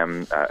fighting with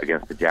them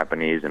against the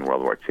Japanese in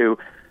World War II.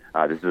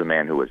 This is a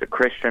man who was a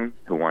Christian,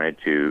 who wanted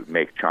to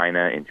make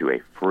China into a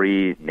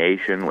free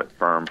nation with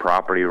firm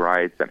property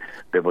rights and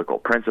biblical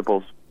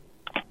principles.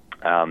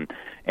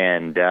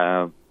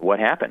 What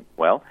happened?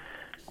 Well,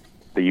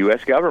 the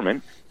U.S.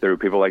 government, through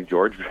people like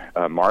George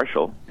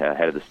Marshall,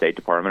 head of the State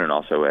Department and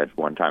also at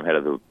one time head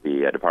of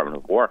the Department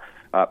of War,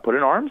 put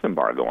an arms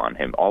embargo on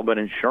him, all but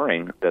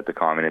ensuring that the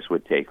communists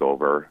would take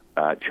over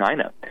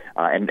China.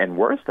 And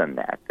worse than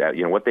that,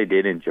 what they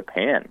did in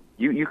Japan,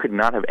 you could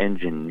not have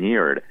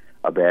engineered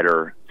a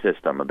better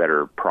system, a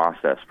better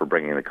process for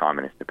bringing the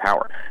communists to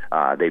power.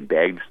 They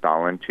begged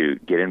Stalin to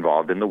get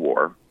involved in the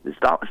war.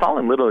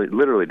 Stalin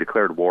literally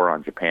declared war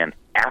on Japan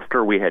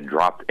after we had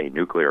dropped a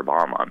nuclear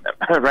bomb on them,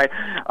 right?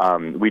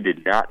 We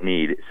did not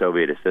need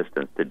Soviet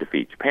assistance to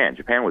defeat Japan.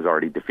 Japan was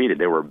already defeated.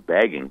 They were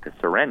begging to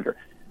surrender.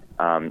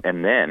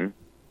 And then,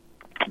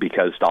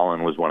 because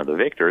Stalin was one of the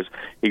victors,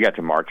 he got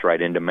to march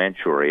right into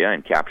Manchuria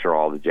and capture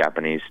all the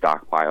Japanese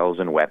stockpiles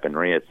and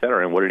weaponry, et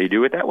cetera. And what did he do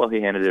with that? Well,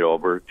 he handed it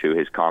over to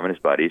his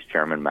communist buddies,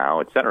 Chairman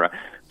Mao, et cetera,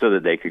 so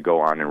that they could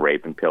go on and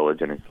rape and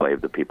pillage and enslave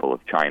the people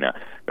of China.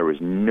 There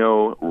was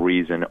no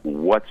reason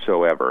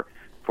whatsoever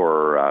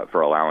for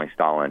allowing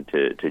Stalin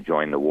to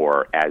join the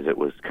war as it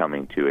was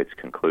coming to its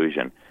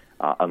conclusion,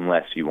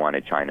 unless you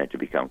wanted China to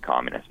become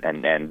communist.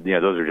 And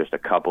those are just a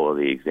couple of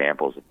the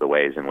examples of the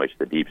ways in which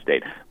the deep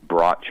state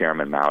brought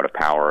Chairman Mao to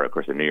power. Of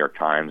course, the New York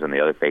Times and the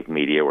other fake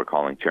media were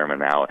calling Chairman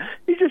Mao,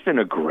 he's just an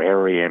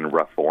agrarian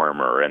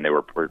reformer, and they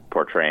were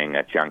portraying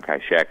Chiang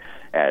Kai-shek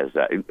as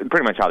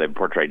pretty much how they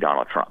portrayed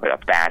Donald Trump, a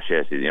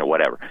fascist,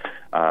 whatever.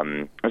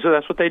 And so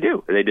that's what they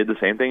do. They did the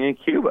same thing in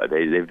Cuba.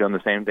 They've done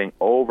the same thing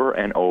over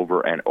and over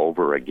and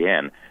over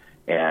again.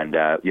 And,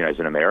 as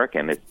an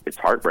American, it's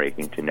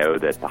heartbreaking to know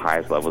that the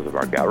highest levels of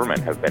our government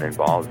have been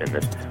involved in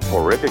this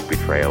horrific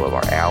betrayal of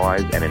our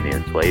allies and in the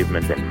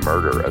enslavement and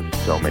murder of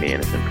so many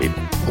innocent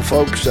people. Well,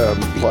 folks, a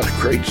lot of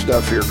great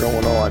stuff here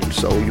going on,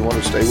 so you want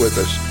to stay with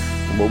us,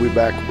 and we'll be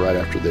back right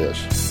after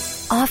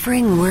this.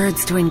 Offering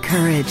words to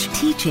encourage,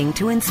 teaching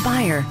to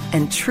inspire,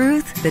 and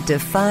truth that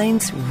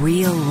defines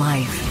real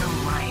life.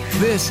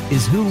 This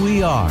is who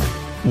we are,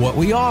 what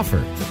we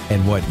offer,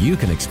 and what you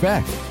can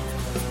expect.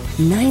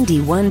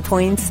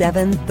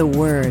 91.7 The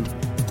Word.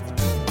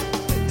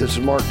 This is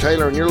Mark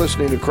Taylor, and you're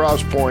listening to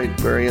Crosspoint.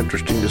 Very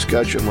interesting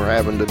discussion we're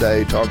having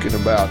today, talking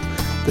about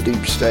the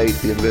deep state,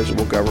 the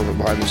invisible government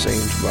behind the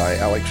scenes, by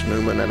Alex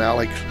Newman. And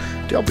Alex,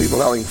 tell people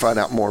how they can find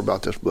out more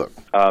about this book.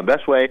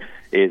 Best way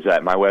is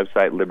at my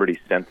website,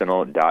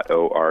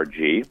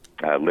 libertysentinel.org.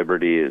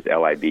 Liberty is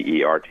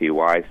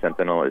Liberty,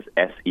 Sentinel is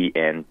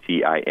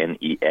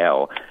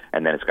Sentinel,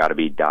 and then it's got to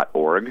be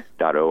 .org.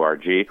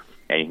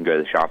 And you can go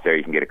to the shop there.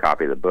 You can get a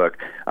copy of the book.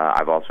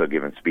 I've also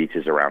given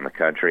speeches around the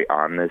country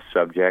on this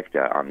subject,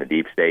 on the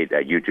deep state.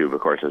 YouTube, of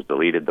course, has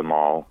deleted them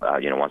all.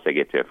 Once they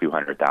get to a few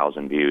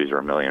 100,000 views or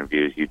 1 million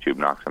views, YouTube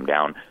knocks them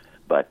down.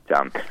 But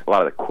a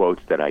lot of the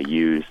quotes that I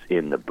use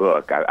in the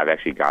book, I've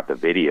actually got the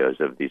videos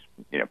of these,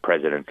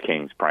 presidents,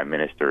 kings, prime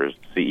ministers,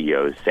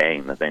 CEOs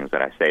saying the things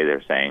that I say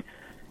they're saying.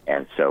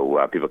 And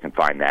so people can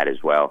find that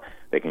as well.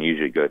 They can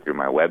usually go through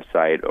my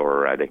website,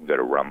 or they can go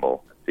to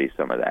Rumble and see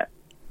some of that.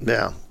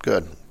 Yeah,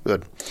 good.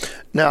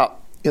 Now,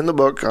 in the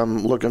book,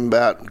 I'm looking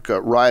back,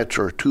 riots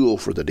are a tool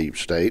for the deep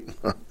state.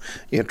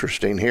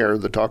 Interesting here,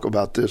 to talk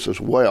about this as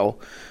well.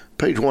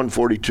 Page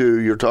 142,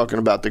 you're talking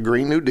about the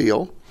Green New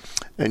Deal,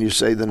 and you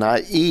say the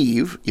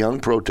naive young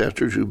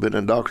protesters who've been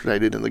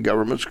indoctrinated in the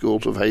government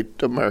schools of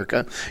hate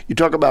America. You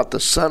talk about the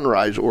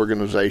Sunrise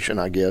organization,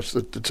 I guess,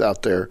 that's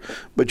out there.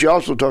 But you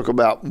also talk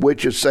about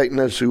witches,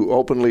 Satanists who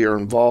openly are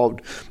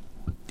involved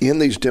in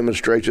these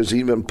demonstrations,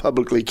 even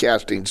publicly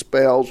casting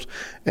spells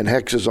and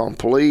hexes on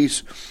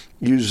police,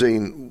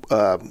 using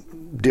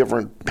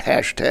different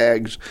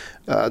hashtags.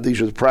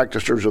 These are the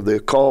practitioners of the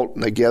occult,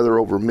 and they gather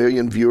over 1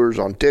 million viewers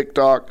on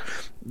TikTok.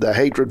 The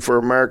hatred for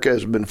America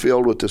has been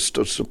filled with this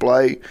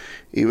display.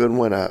 Even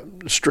when a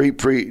street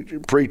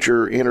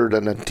preacher entered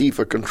an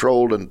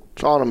Antifa-controlled and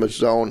autonomous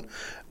zone,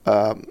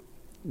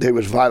 they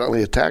was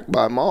violently attacked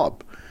by a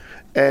mob.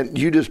 And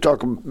you just talk,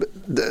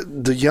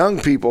 the young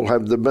people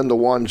have been the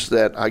ones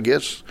that I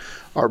guess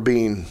are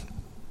being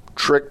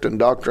tricked,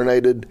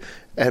 indoctrinated,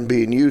 and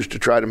being used to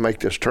try to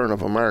make this turn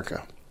of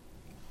America.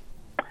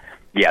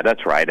 Yeah,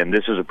 that's right. And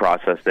this is a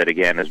process that,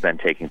 again, has been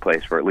taking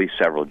place for at least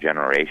several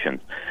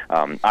generations.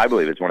 I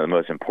believe it's one of the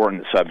most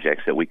important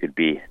subjects that we could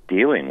be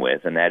dealing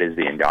with, and that is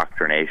the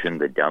indoctrination,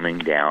 the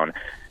dumbing down,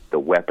 the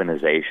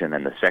weaponization,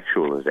 and the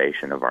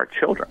sexualization of our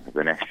children,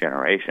 the next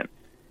generation.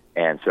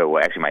 And so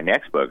actually my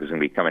next book is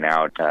going to be coming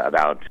out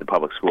about the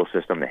public school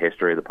system, the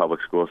history of the public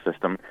school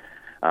system.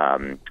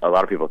 A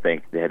lot of people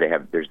think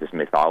there's this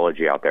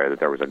mythology out there that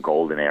there was a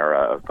golden era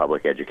of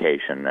public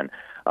education, and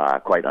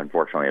quite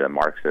unfortunately the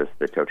Marxists,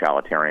 the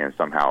totalitarians,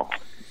 somehow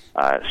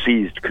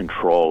seized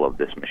control of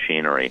this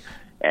machinery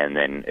and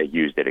then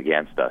used it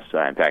against us.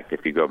 In fact,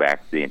 if you go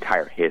back to the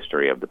entire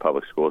history of the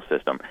public school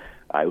system,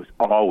 it was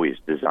always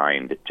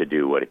designed to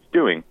do what it's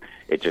doing.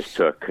 It just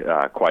took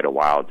quite a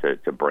while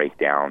to break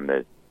down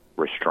the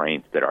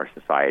restraints that our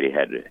society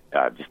had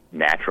just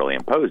naturally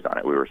imposed on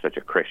it. We were such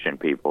a Christian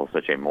people,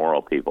 such a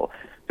moral people.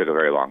 It took a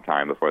very long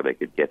time before they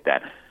could get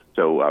that.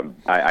 So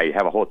I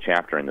have a whole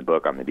chapter in the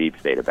book on the deep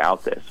state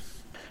about this.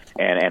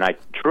 And I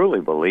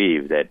truly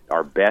believe that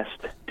our best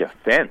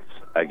defense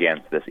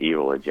against this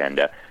evil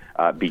agenda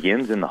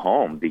begins in the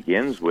home,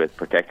 begins with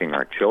protecting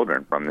our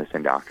children from this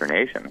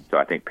indoctrination. So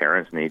I think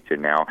parents need to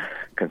now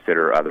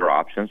consider other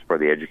options for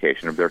the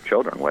education of their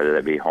children, whether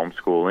that be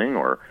homeschooling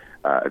or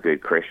a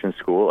good Christian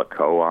school, a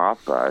co-op,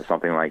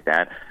 something like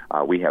that.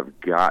 We have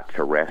got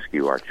to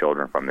rescue our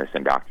children from this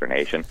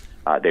indoctrination.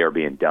 They are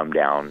being dumbed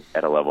down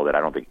at a level that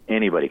I don't think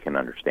anybody can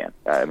understand.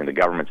 I mean, the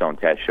government's own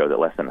tests show that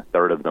less than a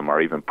third of them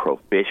are even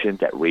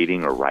proficient at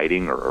reading or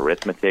writing or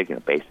arithmetic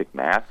and basic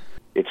math.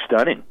 It's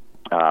stunning.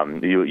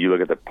 You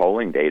look at the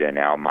polling data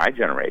now, my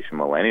generation,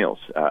 millennials,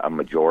 a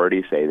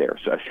majority say they're,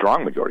 a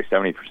strong majority,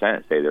 70%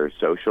 say they're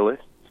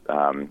socialists.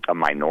 A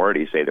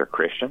minority say they're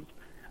Christians.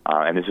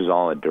 And this is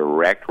all a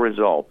direct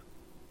result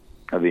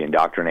of the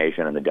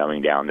indoctrination and the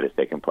dumbing down that has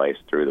taken place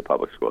through the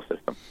public school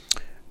system.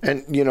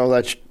 And, you know,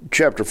 that's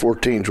chapter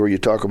 14 is where you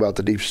talk about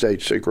the deep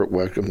state secret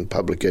weapon in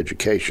public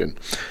education.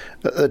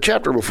 The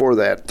chapter before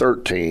that,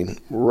 13,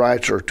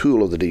 riots are a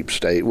tool of the deep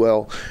state.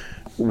 Well,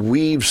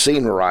 we've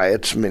seen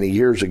riots many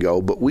years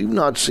ago, but we've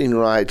not seen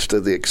riots to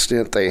the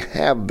extent they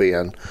have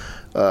been,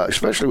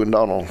 especially when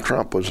Donald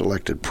Trump was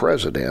elected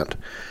president.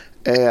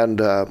 And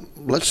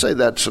let's say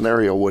that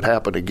scenario would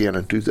happen again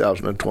in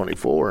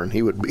 2024 and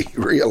he would be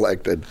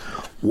reelected.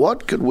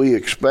 What could we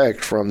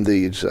expect from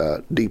these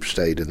deep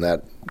state in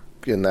that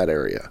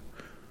area?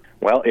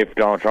 Well, if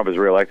Donald Trump is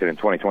reelected in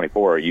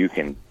 2024, you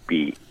can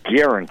be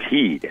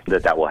guaranteed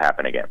that that will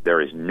happen again.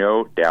 There is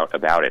no doubt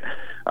about it.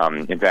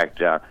 In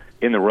fact,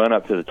 in the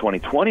run-up to the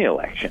 2020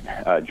 election,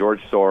 George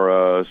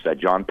Soros,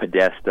 John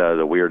Podesta,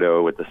 the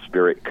weirdo with the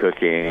spirit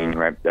cooking,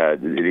 right,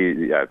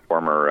 the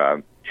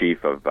former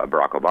chief of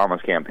Barack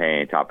Obama's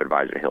campaign, top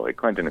advisor to Hillary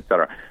Clinton, et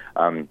cetera,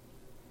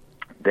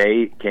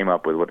 they came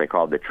up with what they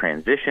called the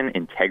Transition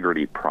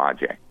Integrity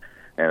Project.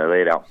 And they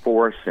laid out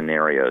 4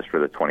 scenarios for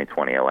the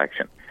 2020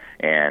 election.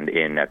 And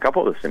in a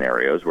couple of the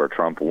scenarios where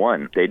Trump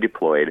won, they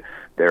deployed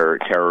their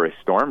terrorist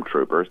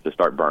stormtroopers to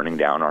start burning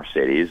down our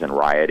cities and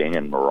rioting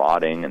and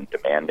marauding and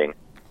demanding,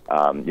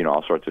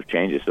 all sorts of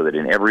changes, so that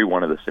in every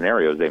one of the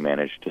scenarios they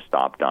managed to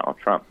stop Donald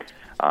Trump.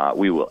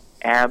 We will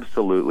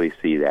absolutely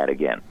see that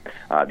again.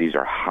 These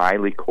are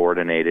highly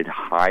coordinated,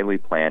 highly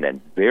planned, and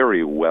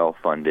very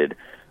well-funded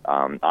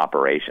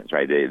operations,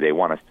 right? They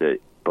want us to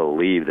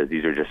believe that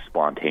these are just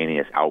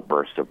spontaneous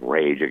outbursts of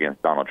rage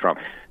against Donald Trump.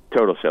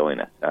 Total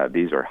silliness.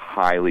 These are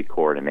highly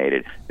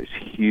coordinated. There's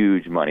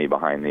huge money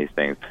behind these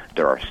things.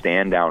 There are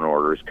stand-down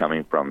orders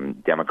coming from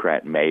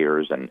Democrat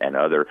mayors and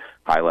other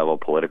high-level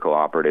political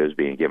operatives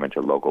being given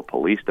to local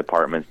police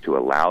departments to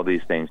allow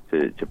these things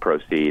to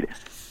proceed.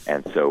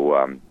 And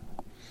so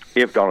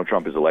if Donald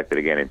Trump is elected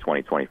again in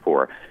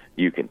 2024,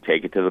 you can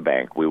take it to the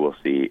bank. We will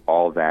see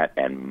all that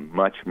and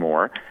much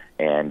more.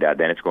 And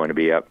then it's going to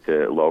be up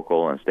to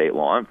local and state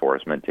law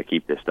enforcement to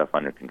keep this stuff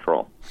under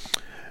control.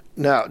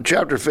 Now,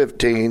 chapter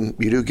 15,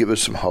 you do give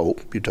us some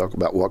hope. You talk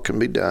about what can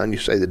be done. You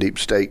say the deep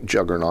state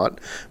juggernaut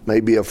may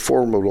be a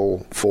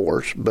formidable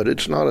force, but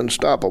it's not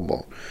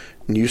unstoppable.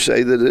 And you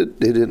say that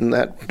it in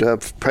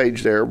that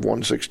page there,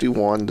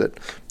 161, that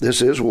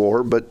this is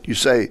war, but you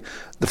say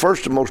the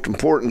first and most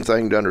important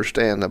thing to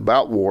understand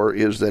about war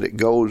is that it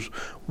goes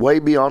way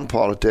beyond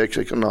politics,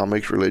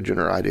 economics, religion,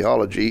 or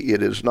ideology.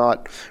 It is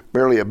not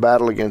merely a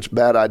battle against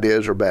bad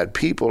ideas or bad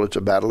people. It's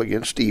a battle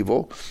against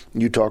evil.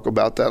 You talk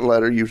about that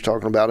letter you were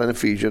talking about in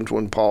Ephesians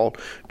when Paul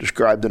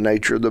described the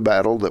nature of the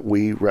battle, that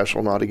we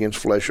wrestle not against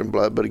flesh and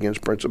blood, but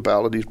against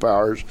principalities,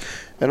 powers,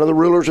 and other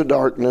rulers of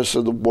darkness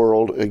of the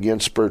world,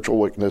 against spiritual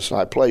wickedness in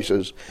high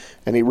places.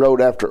 And he wrote,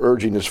 after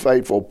urging his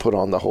faithful, put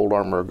on the whole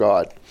armor of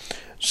God.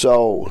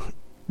 So,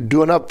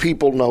 do enough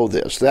people know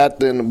this? That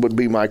then would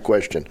be my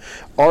question.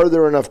 Are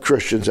there enough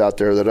Christians out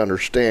there that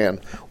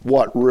understand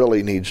what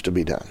really needs to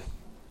be done?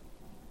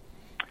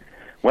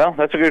 Well,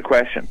 that's a good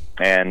question.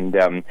 And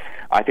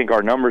I think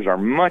our numbers are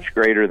much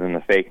greater than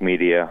the fake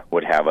media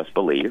would have us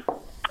believe.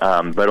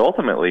 But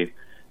ultimately,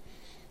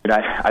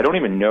 I don't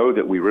even know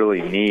that we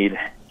really need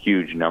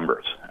huge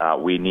numbers.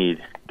 We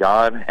need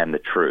God and the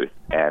truth,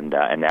 and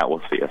that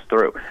will see us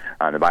through.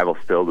 The Bible's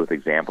filled with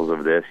examples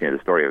of this. The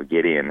story of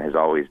Gideon has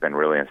always been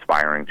really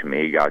inspiring to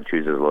me. God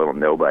chooses a little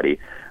nobody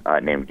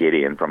named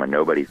Gideon from a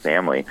nobody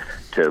family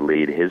to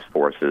lead his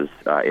forces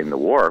in the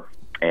war.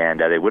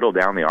 And they whittle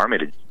down the army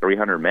to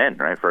 300 men,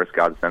 right? First,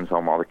 God sends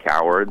home all the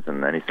cowards,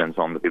 and then he sends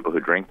home the people who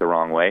drink the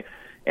wrong way.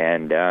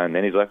 And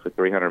then he's left with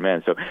 300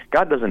 men. So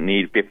God doesn't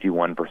need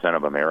 51%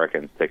 of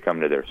Americans to come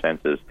to their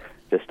senses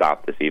to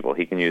stop this evil.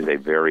 He can use a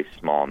very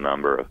small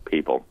number of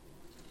people.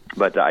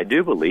 But I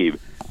do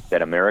believe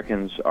that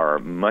Americans are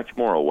much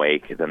more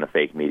awake than the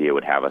fake media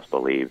would have us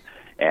believe.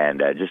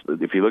 And just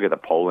if you look at the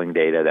polling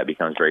data, that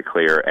becomes very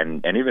clear.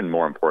 And even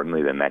more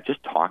importantly than that,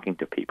 just talking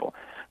to people.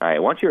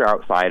 Once you're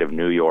outside of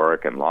New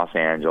York and Los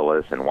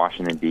Angeles and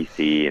Washington,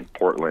 D.C. and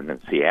Portland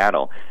and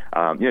Seattle,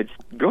 just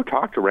go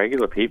talk to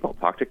regular people,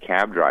 talk to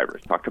cab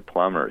drivers, talk to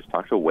plumbers,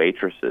 talk to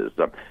waitresses.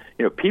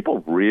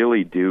 People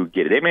really do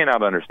get it. They may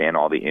not understand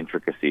all the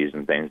intricacies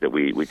and things that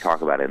we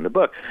talk about in the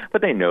book,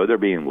 but they know they're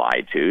being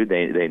lied to.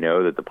 They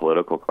know that the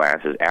political class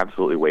is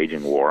absolutely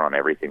waging war on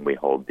everything we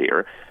hold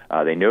dear.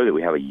 They know that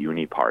we have a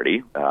uni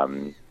party,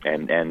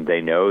 and they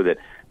know that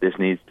this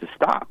needs to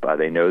stop.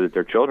 They know that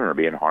their children are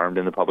being harmed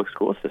in the public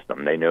school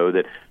system. They know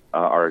that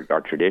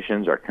our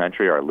traditions, our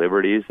country, our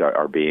liberties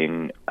are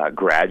being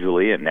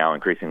gradually and now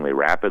increasingly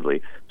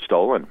rapidly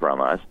stolen from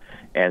us.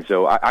 And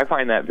so I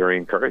find that very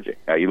encouraging.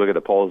 You look at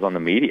the polls on the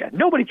media.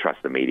 Nobody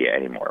trusts the media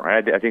anymore,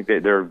 right? I think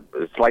that they're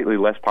slightly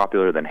less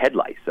popular than head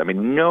lice. I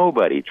mean,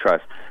 nobody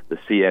trusts the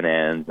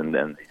CNNs and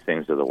then these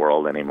things of the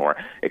world anymore,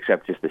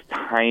 except just this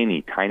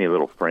tiny, tiny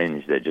little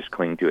fringe that just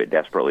cling to it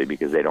desperately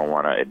because they don't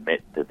want to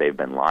admit that they've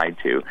been lied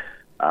to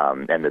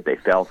and that they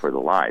fell for the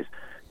lies.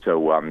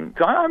 So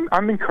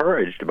I'm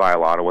encouraged by a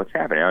lot of what's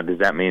happening. Now, does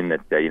that mean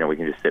that we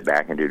can just sit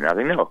back and do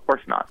nothing? No, of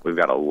course not. We've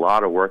got a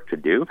lot of work to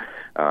do.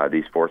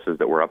 These forces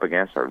that we're up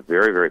against are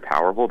very, very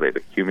powerful. They've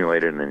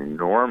accumulated an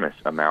enormous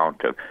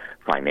amount of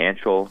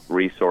financial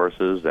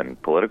resources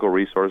and political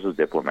resources,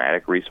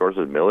 diplomatic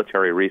resources,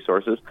 military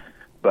resources.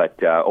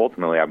 But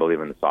ultimately, I believe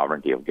in the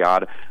sovereignty of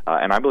God,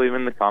 and I believe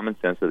in the common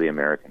sense of the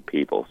American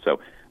people. So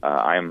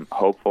I am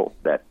hopeful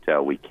that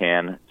we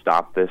can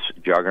stop this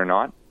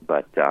juggernaut.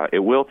 But it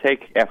will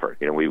take effort.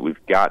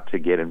 We've got to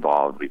get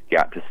involved. We've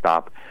got to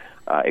stop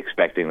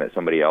expecting that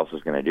somebody else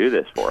is going to do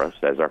this for us.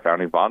 As our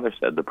founding fathers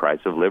said, the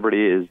price of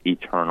liberty is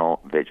eternal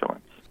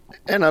vigilance.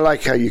 And I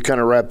like how you kind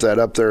of wrap that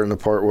up there in the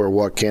part where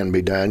what can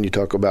be done. You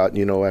talk about,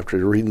 after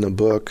reading the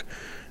book,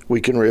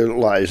 we can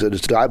realize that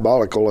it's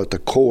diabolical at the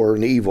core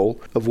and evil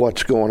of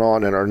what's going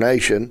on in our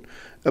nation.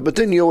 But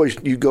then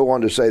you go on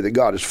to say that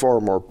God is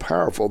far more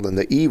powerful than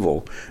the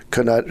evil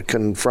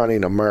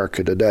confronting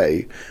America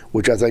today,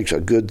 which I think is a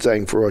good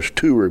thing for us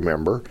to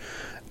remember.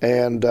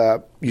 And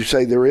you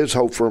say there is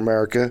hope for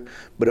America,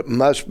 but it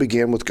must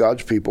begin with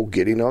God's people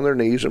getting on their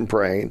knees and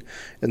praying,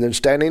 and then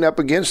standing up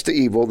against the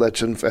evil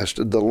that's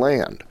infested the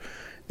land.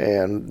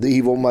 And the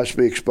evil must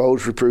be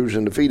exposed, reproved,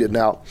 and defeated.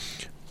 Now,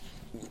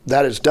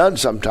 that is done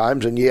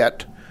sometimes, and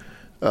yet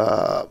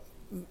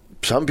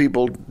some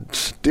people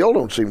still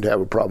don't seem to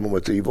have a problem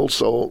with evil,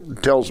 so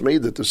it tells me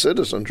that the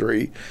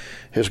citizenry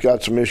has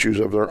got some issues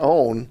of their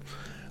own.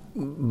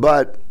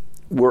 But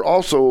we're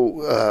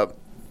also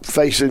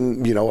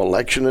facing,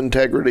 election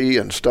integrity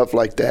and stuff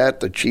like that,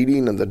 the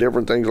cheating and the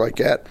different things like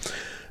that.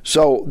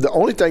 So the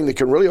only thing that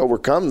can really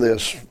overcome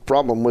this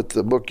problem with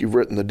the book you've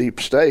written, The Deep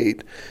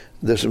State,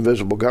 this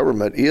invisible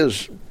government,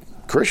 is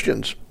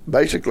Christians,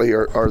 basically,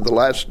 are the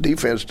last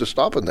defense to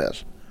stopping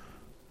this.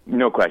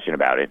 No question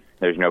about it.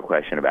 There's no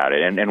question about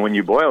it. And when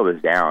you boil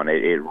this down,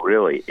 it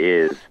really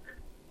is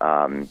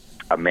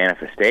a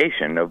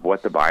manifestation of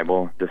what the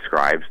Bible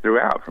describes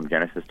throughout, from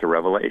Genesis to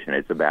Revelation.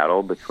 It's a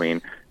battle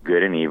between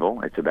good and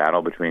evil. It's a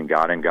battle between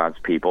God and God's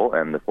people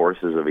and the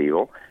forces of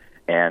evil.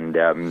 And,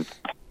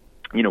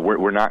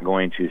 we're not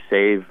going to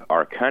save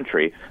our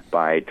country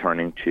by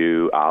turning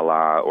to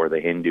Allah or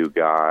the Hindu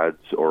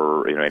gods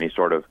or, any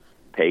sort of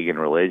pagan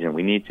religion.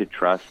 We need to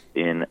trust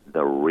in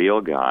the real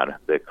God,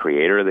 the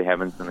creator of the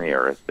heavens and the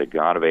earth, the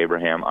God of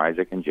Abraham,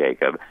 Isaac, and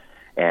Jacob.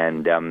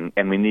 And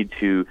we need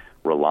to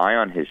rely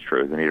on his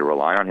truth. We need to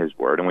rely on his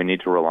word, and we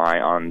need to rely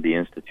on the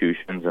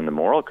institutions and the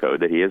moral code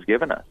that he has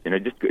given us.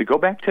 Just go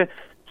back to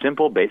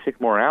simple, basic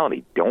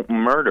morality. Don't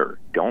murder.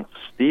 Don't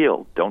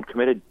steal. Don't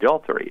commit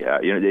adultery.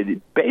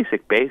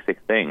 Basic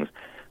things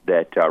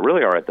that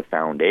really are at the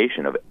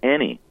foundation of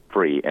any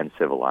free and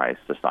civilized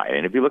society.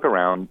 And if you look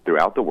around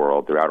throughout the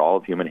world, throughout all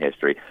of human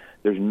history,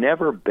 there's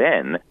never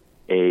been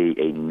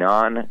a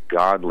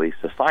non-godly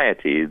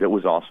society that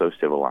was also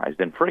civilized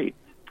and free.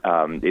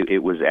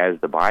 It was as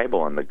the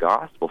Bible and the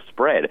gospel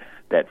spread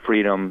that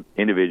freedom,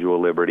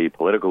 individual liberty,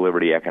 political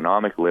liberty,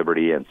 economic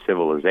liberty, and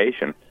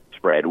civilization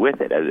spread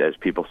with it as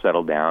people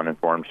settled down and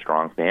formed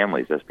strong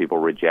families, as people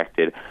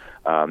rejected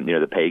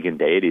the pagan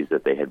deities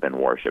that they had been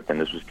worshipped. And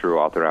this was true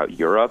all throughout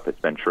Europe.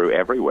 It's been true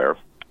everywhere.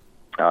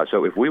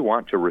 So if we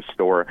want to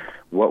restore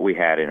what we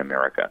had in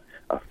America,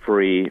 a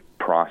free,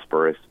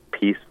 prosperous,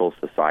 peaceful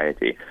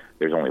society,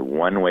 there's only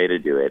one way to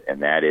do it,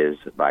 and that is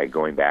by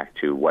going back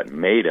to what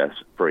made us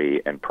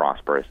free and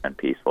prosperous and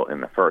peaceful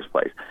in the first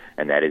place,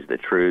 and that is the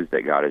truths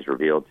that God has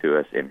revealed to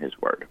us in his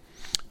word.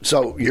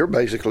 So you're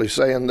basically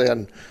saying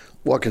then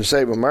what can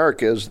save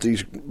America is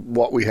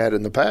what we had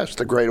in the past,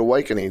 the Great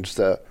Awakenings,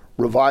 the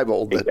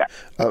revival that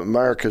exactly.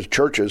 America's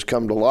churches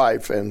come to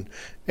life and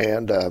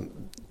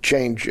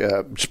change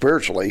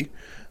spiritually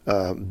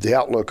the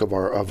outlook of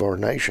our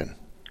nation.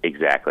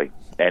 Exactly.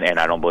 And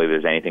I don't believe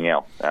there's anything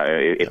else.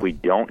 If we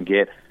don't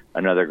get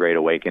another Great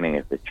Awakening,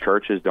 if the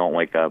churches don't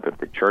wake up, if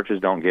the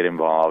churches don't get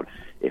involved,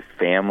 if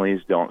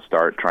families don't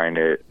start trying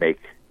to make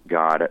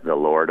God the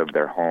Lord of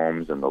their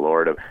homes and the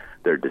Lord of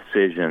their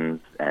decisions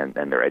and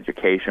their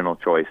educational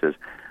choices,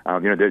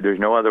 there's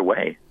no other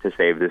way to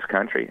save this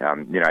country.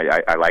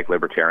 I like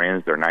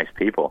libertarians. They're nice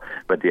people.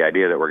 But the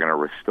idea that we're going to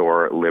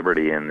restore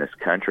liberty in this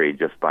country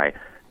just by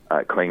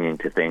clinging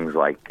to things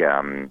like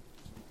the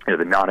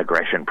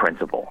non-aggression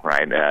principle,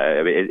 right?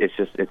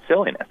 It's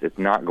silliness. It's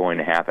not going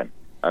to happen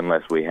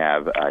unless we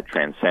have a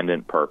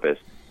transcendent purpose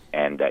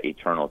and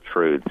eternal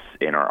truths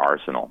in our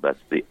arsenal. That's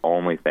the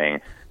only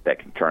thing that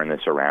can turn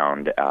this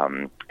around.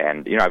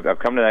 I've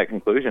come to that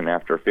conclusion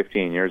after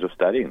 15 years of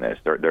studying this.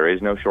 There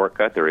is no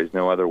shortcut. There is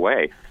no other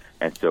way.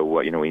 And so,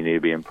 we need to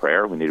be in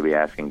prayer. We need to be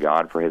asking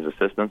God for His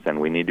assistance,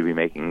 and we need to be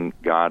making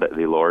God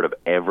the Lord of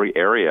every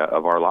area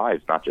of our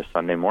lives, not just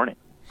Sunday morning.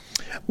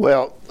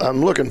 Well,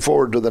 I'm looking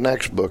forward to the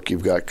next book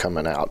you've got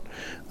coming out,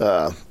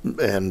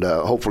 and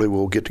hopefully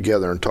we'll get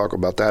together and talk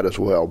about that as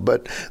well.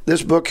 But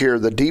this book here,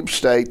 The Deep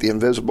State, The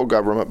Invisible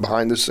Government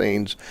Behind the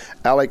Scenes,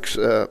 Alex,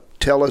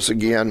 tell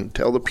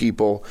the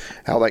people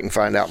how they can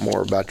find out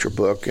more about your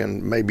book,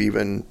 and maybe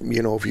even,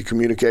 if you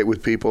communicate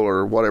with people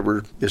or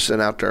whatever is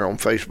sent out there on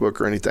Facebook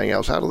or anything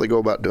else, how do they go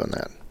about doing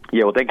that?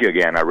 Yeah, well, thank you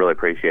again. I really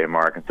appreciate it,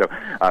 Mark. And so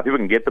people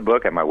can get the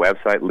book at my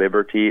website,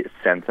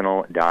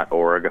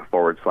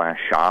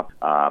 libertysentinel.org/shop.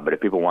 But if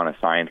people want a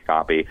signed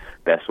copy,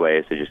 best way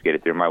is to just get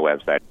it through my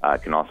website.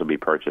 It can also be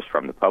purchased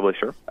from the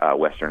publisher,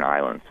 Western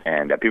Islands.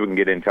 And people can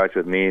get in touch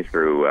with me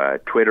through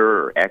Twitter,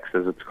 or X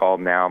as it's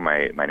called now.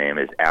 My name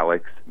is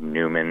Alex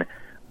Newman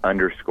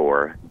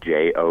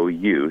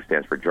 _JOU,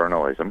 stands for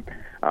journalism.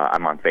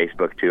 I'm on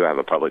Facebook, too. I have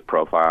a public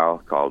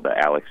profile called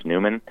Alex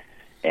Newman.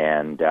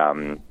 And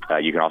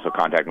you can also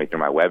contact me through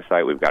my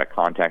website. We've got a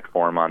contact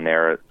form on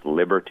there. It's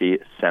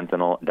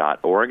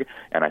libertysentinel.org,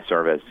 and I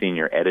serve as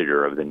senior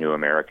editor of the New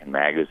American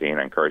magazine.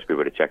 I encourage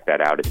people to check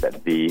that out. It's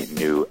at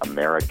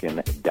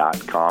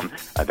thenewamerican.com.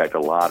 In fact,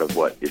 a lot of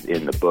what is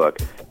in the book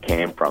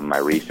came from my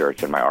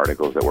research and my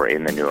articles that were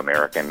in the New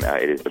American.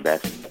 It is the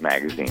best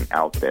magazine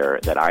out there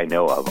that I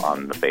know of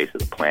on the face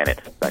of the planet.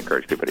 So I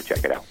encourage people to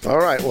check it out. All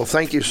right. Well,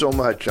 thank you so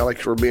much,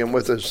 Alex, for being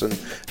with us and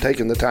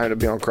taking the time to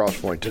be on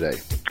Crosspoint today.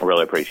 I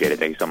really appreciate it.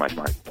 Thank you so much,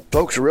 Mark.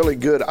 Folks, a really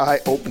good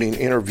eye-opening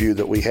interview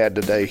that we had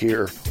today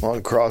here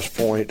on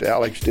Crosspoint.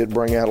 Alex did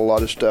bring out a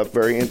lot of stuff.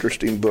 Very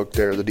interesting book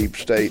there, The Deep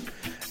State.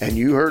 And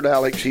you heard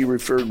Alex, he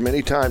referred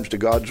many times to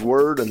God's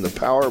Word and the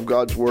power of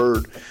God's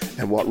Word,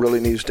 and what really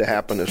needs to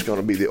happen is going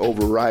to be the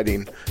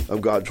overriding of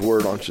God's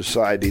Word on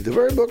society. The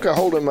very book I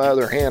hold in my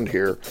other hand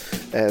here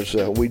as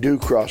we do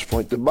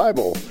Crosspoint, the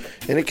Bible,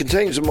 and it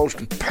contains the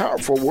most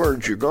powerful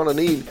words you're going to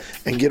need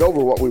and get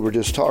over what we were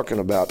just talking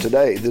about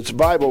today. This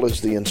Bible is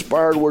the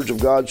inspired words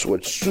of God, so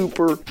it's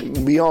super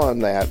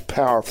beyond that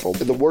powerful.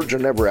 The words are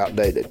never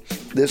outdated.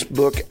 This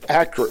book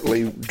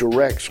accurately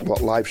directs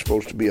what life's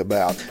supposed to be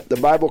about. The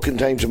Bible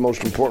contains the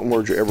most important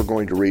words you're ever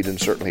going to read and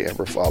certainly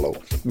ever follow.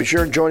 Be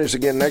sure and join us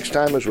again next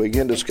time as we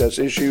again discuss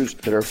issues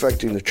that are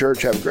affecting the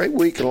church. Have a great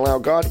week and allow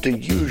God to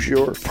use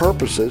your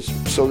purposes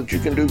so that you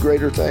can do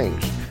greater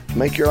things.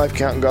 Make your life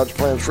count in God's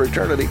plans for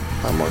eternity.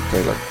 I'm Mark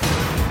Taylor.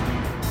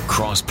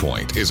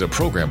 Crosspoint is a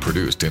program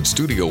produced in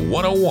Studio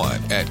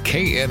 101 at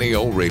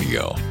KNEO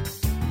Radio.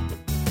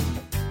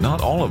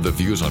 Not all of the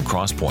views on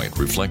Crosspoint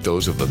reflect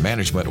those of the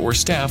management or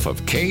staff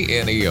of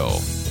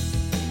KNEO.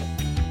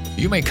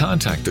 You may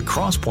contact the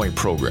Crosspoint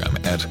program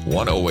at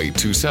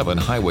 10827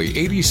 Highway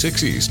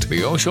 86 East,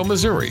 Neosho,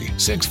 Missouri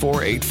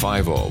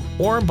 64850,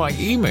 or by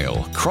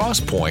email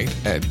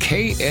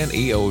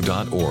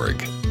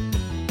crosspoint@kneo.org.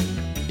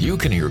 You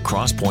can hear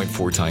Crosspoint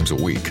 4 times a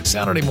week,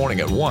 Saturday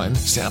morning at 1,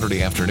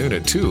 Saturday afternoon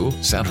at 2,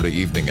 Saturday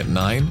evening at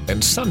 9,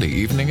 and Sunday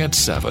evening at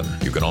 7.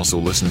 You can also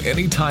listen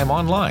anytime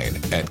online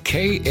at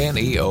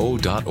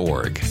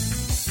kneo.org.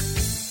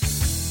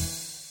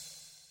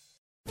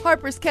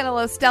 Harper's Kennel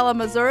of Stella,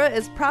 Missouri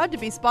is proud to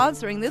be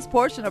sponsoring this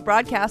portion of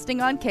broadcasting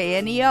on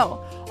KNEO.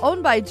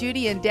 Owned by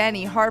Judy and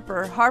Danny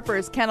Harper,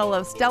 Harper's Kennel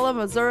of Stella,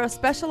 Missouri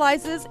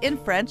specializes in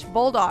French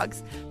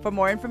Bulldogs. For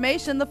more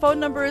information, the phone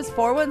number is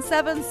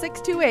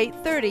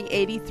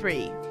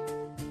 417-628-3083.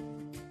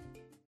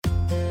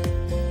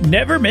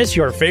 Never miss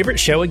your favorite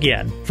show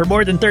again. For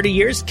more than 30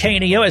 years,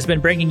 KNEO has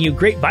been bringing you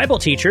great Bible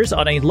teachers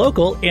on a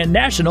local and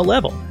national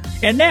level.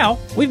 And now,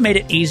 we've made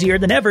it easier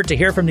than ever to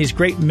hear from these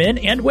great men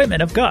and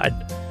women of God.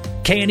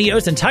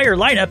 KNEO's entire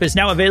lineup is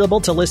now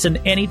available to listen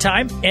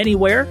anytime,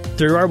 anywhere,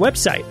 through our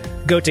website.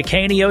 Go to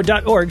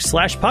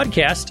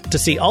kneo.org/podcast to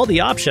see all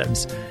the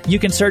options. You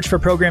can search for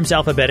programs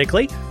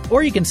alphabetically,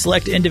 or you can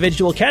select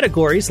individual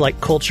categories like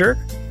culture,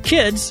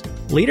 kids,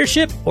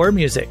 leadership, or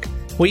music.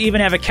 We even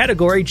have a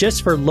category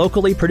just for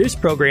locally produced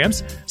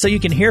programs, so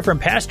you can hear from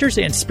pastors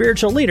and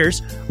spiritual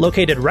leaders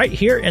located right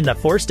here in the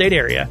 4-state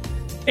area.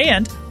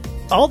 And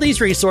all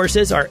these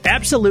resources are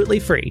absolutely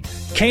free.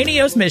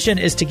 KNEO's mission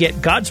is to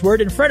get God's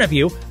Word in front of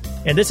you,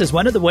 and this is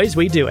one of the ways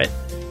we do it.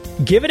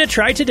 Give it a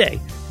try today.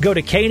 Go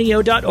to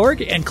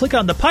kneo.org and click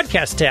on the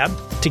podcast tab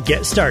to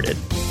get started.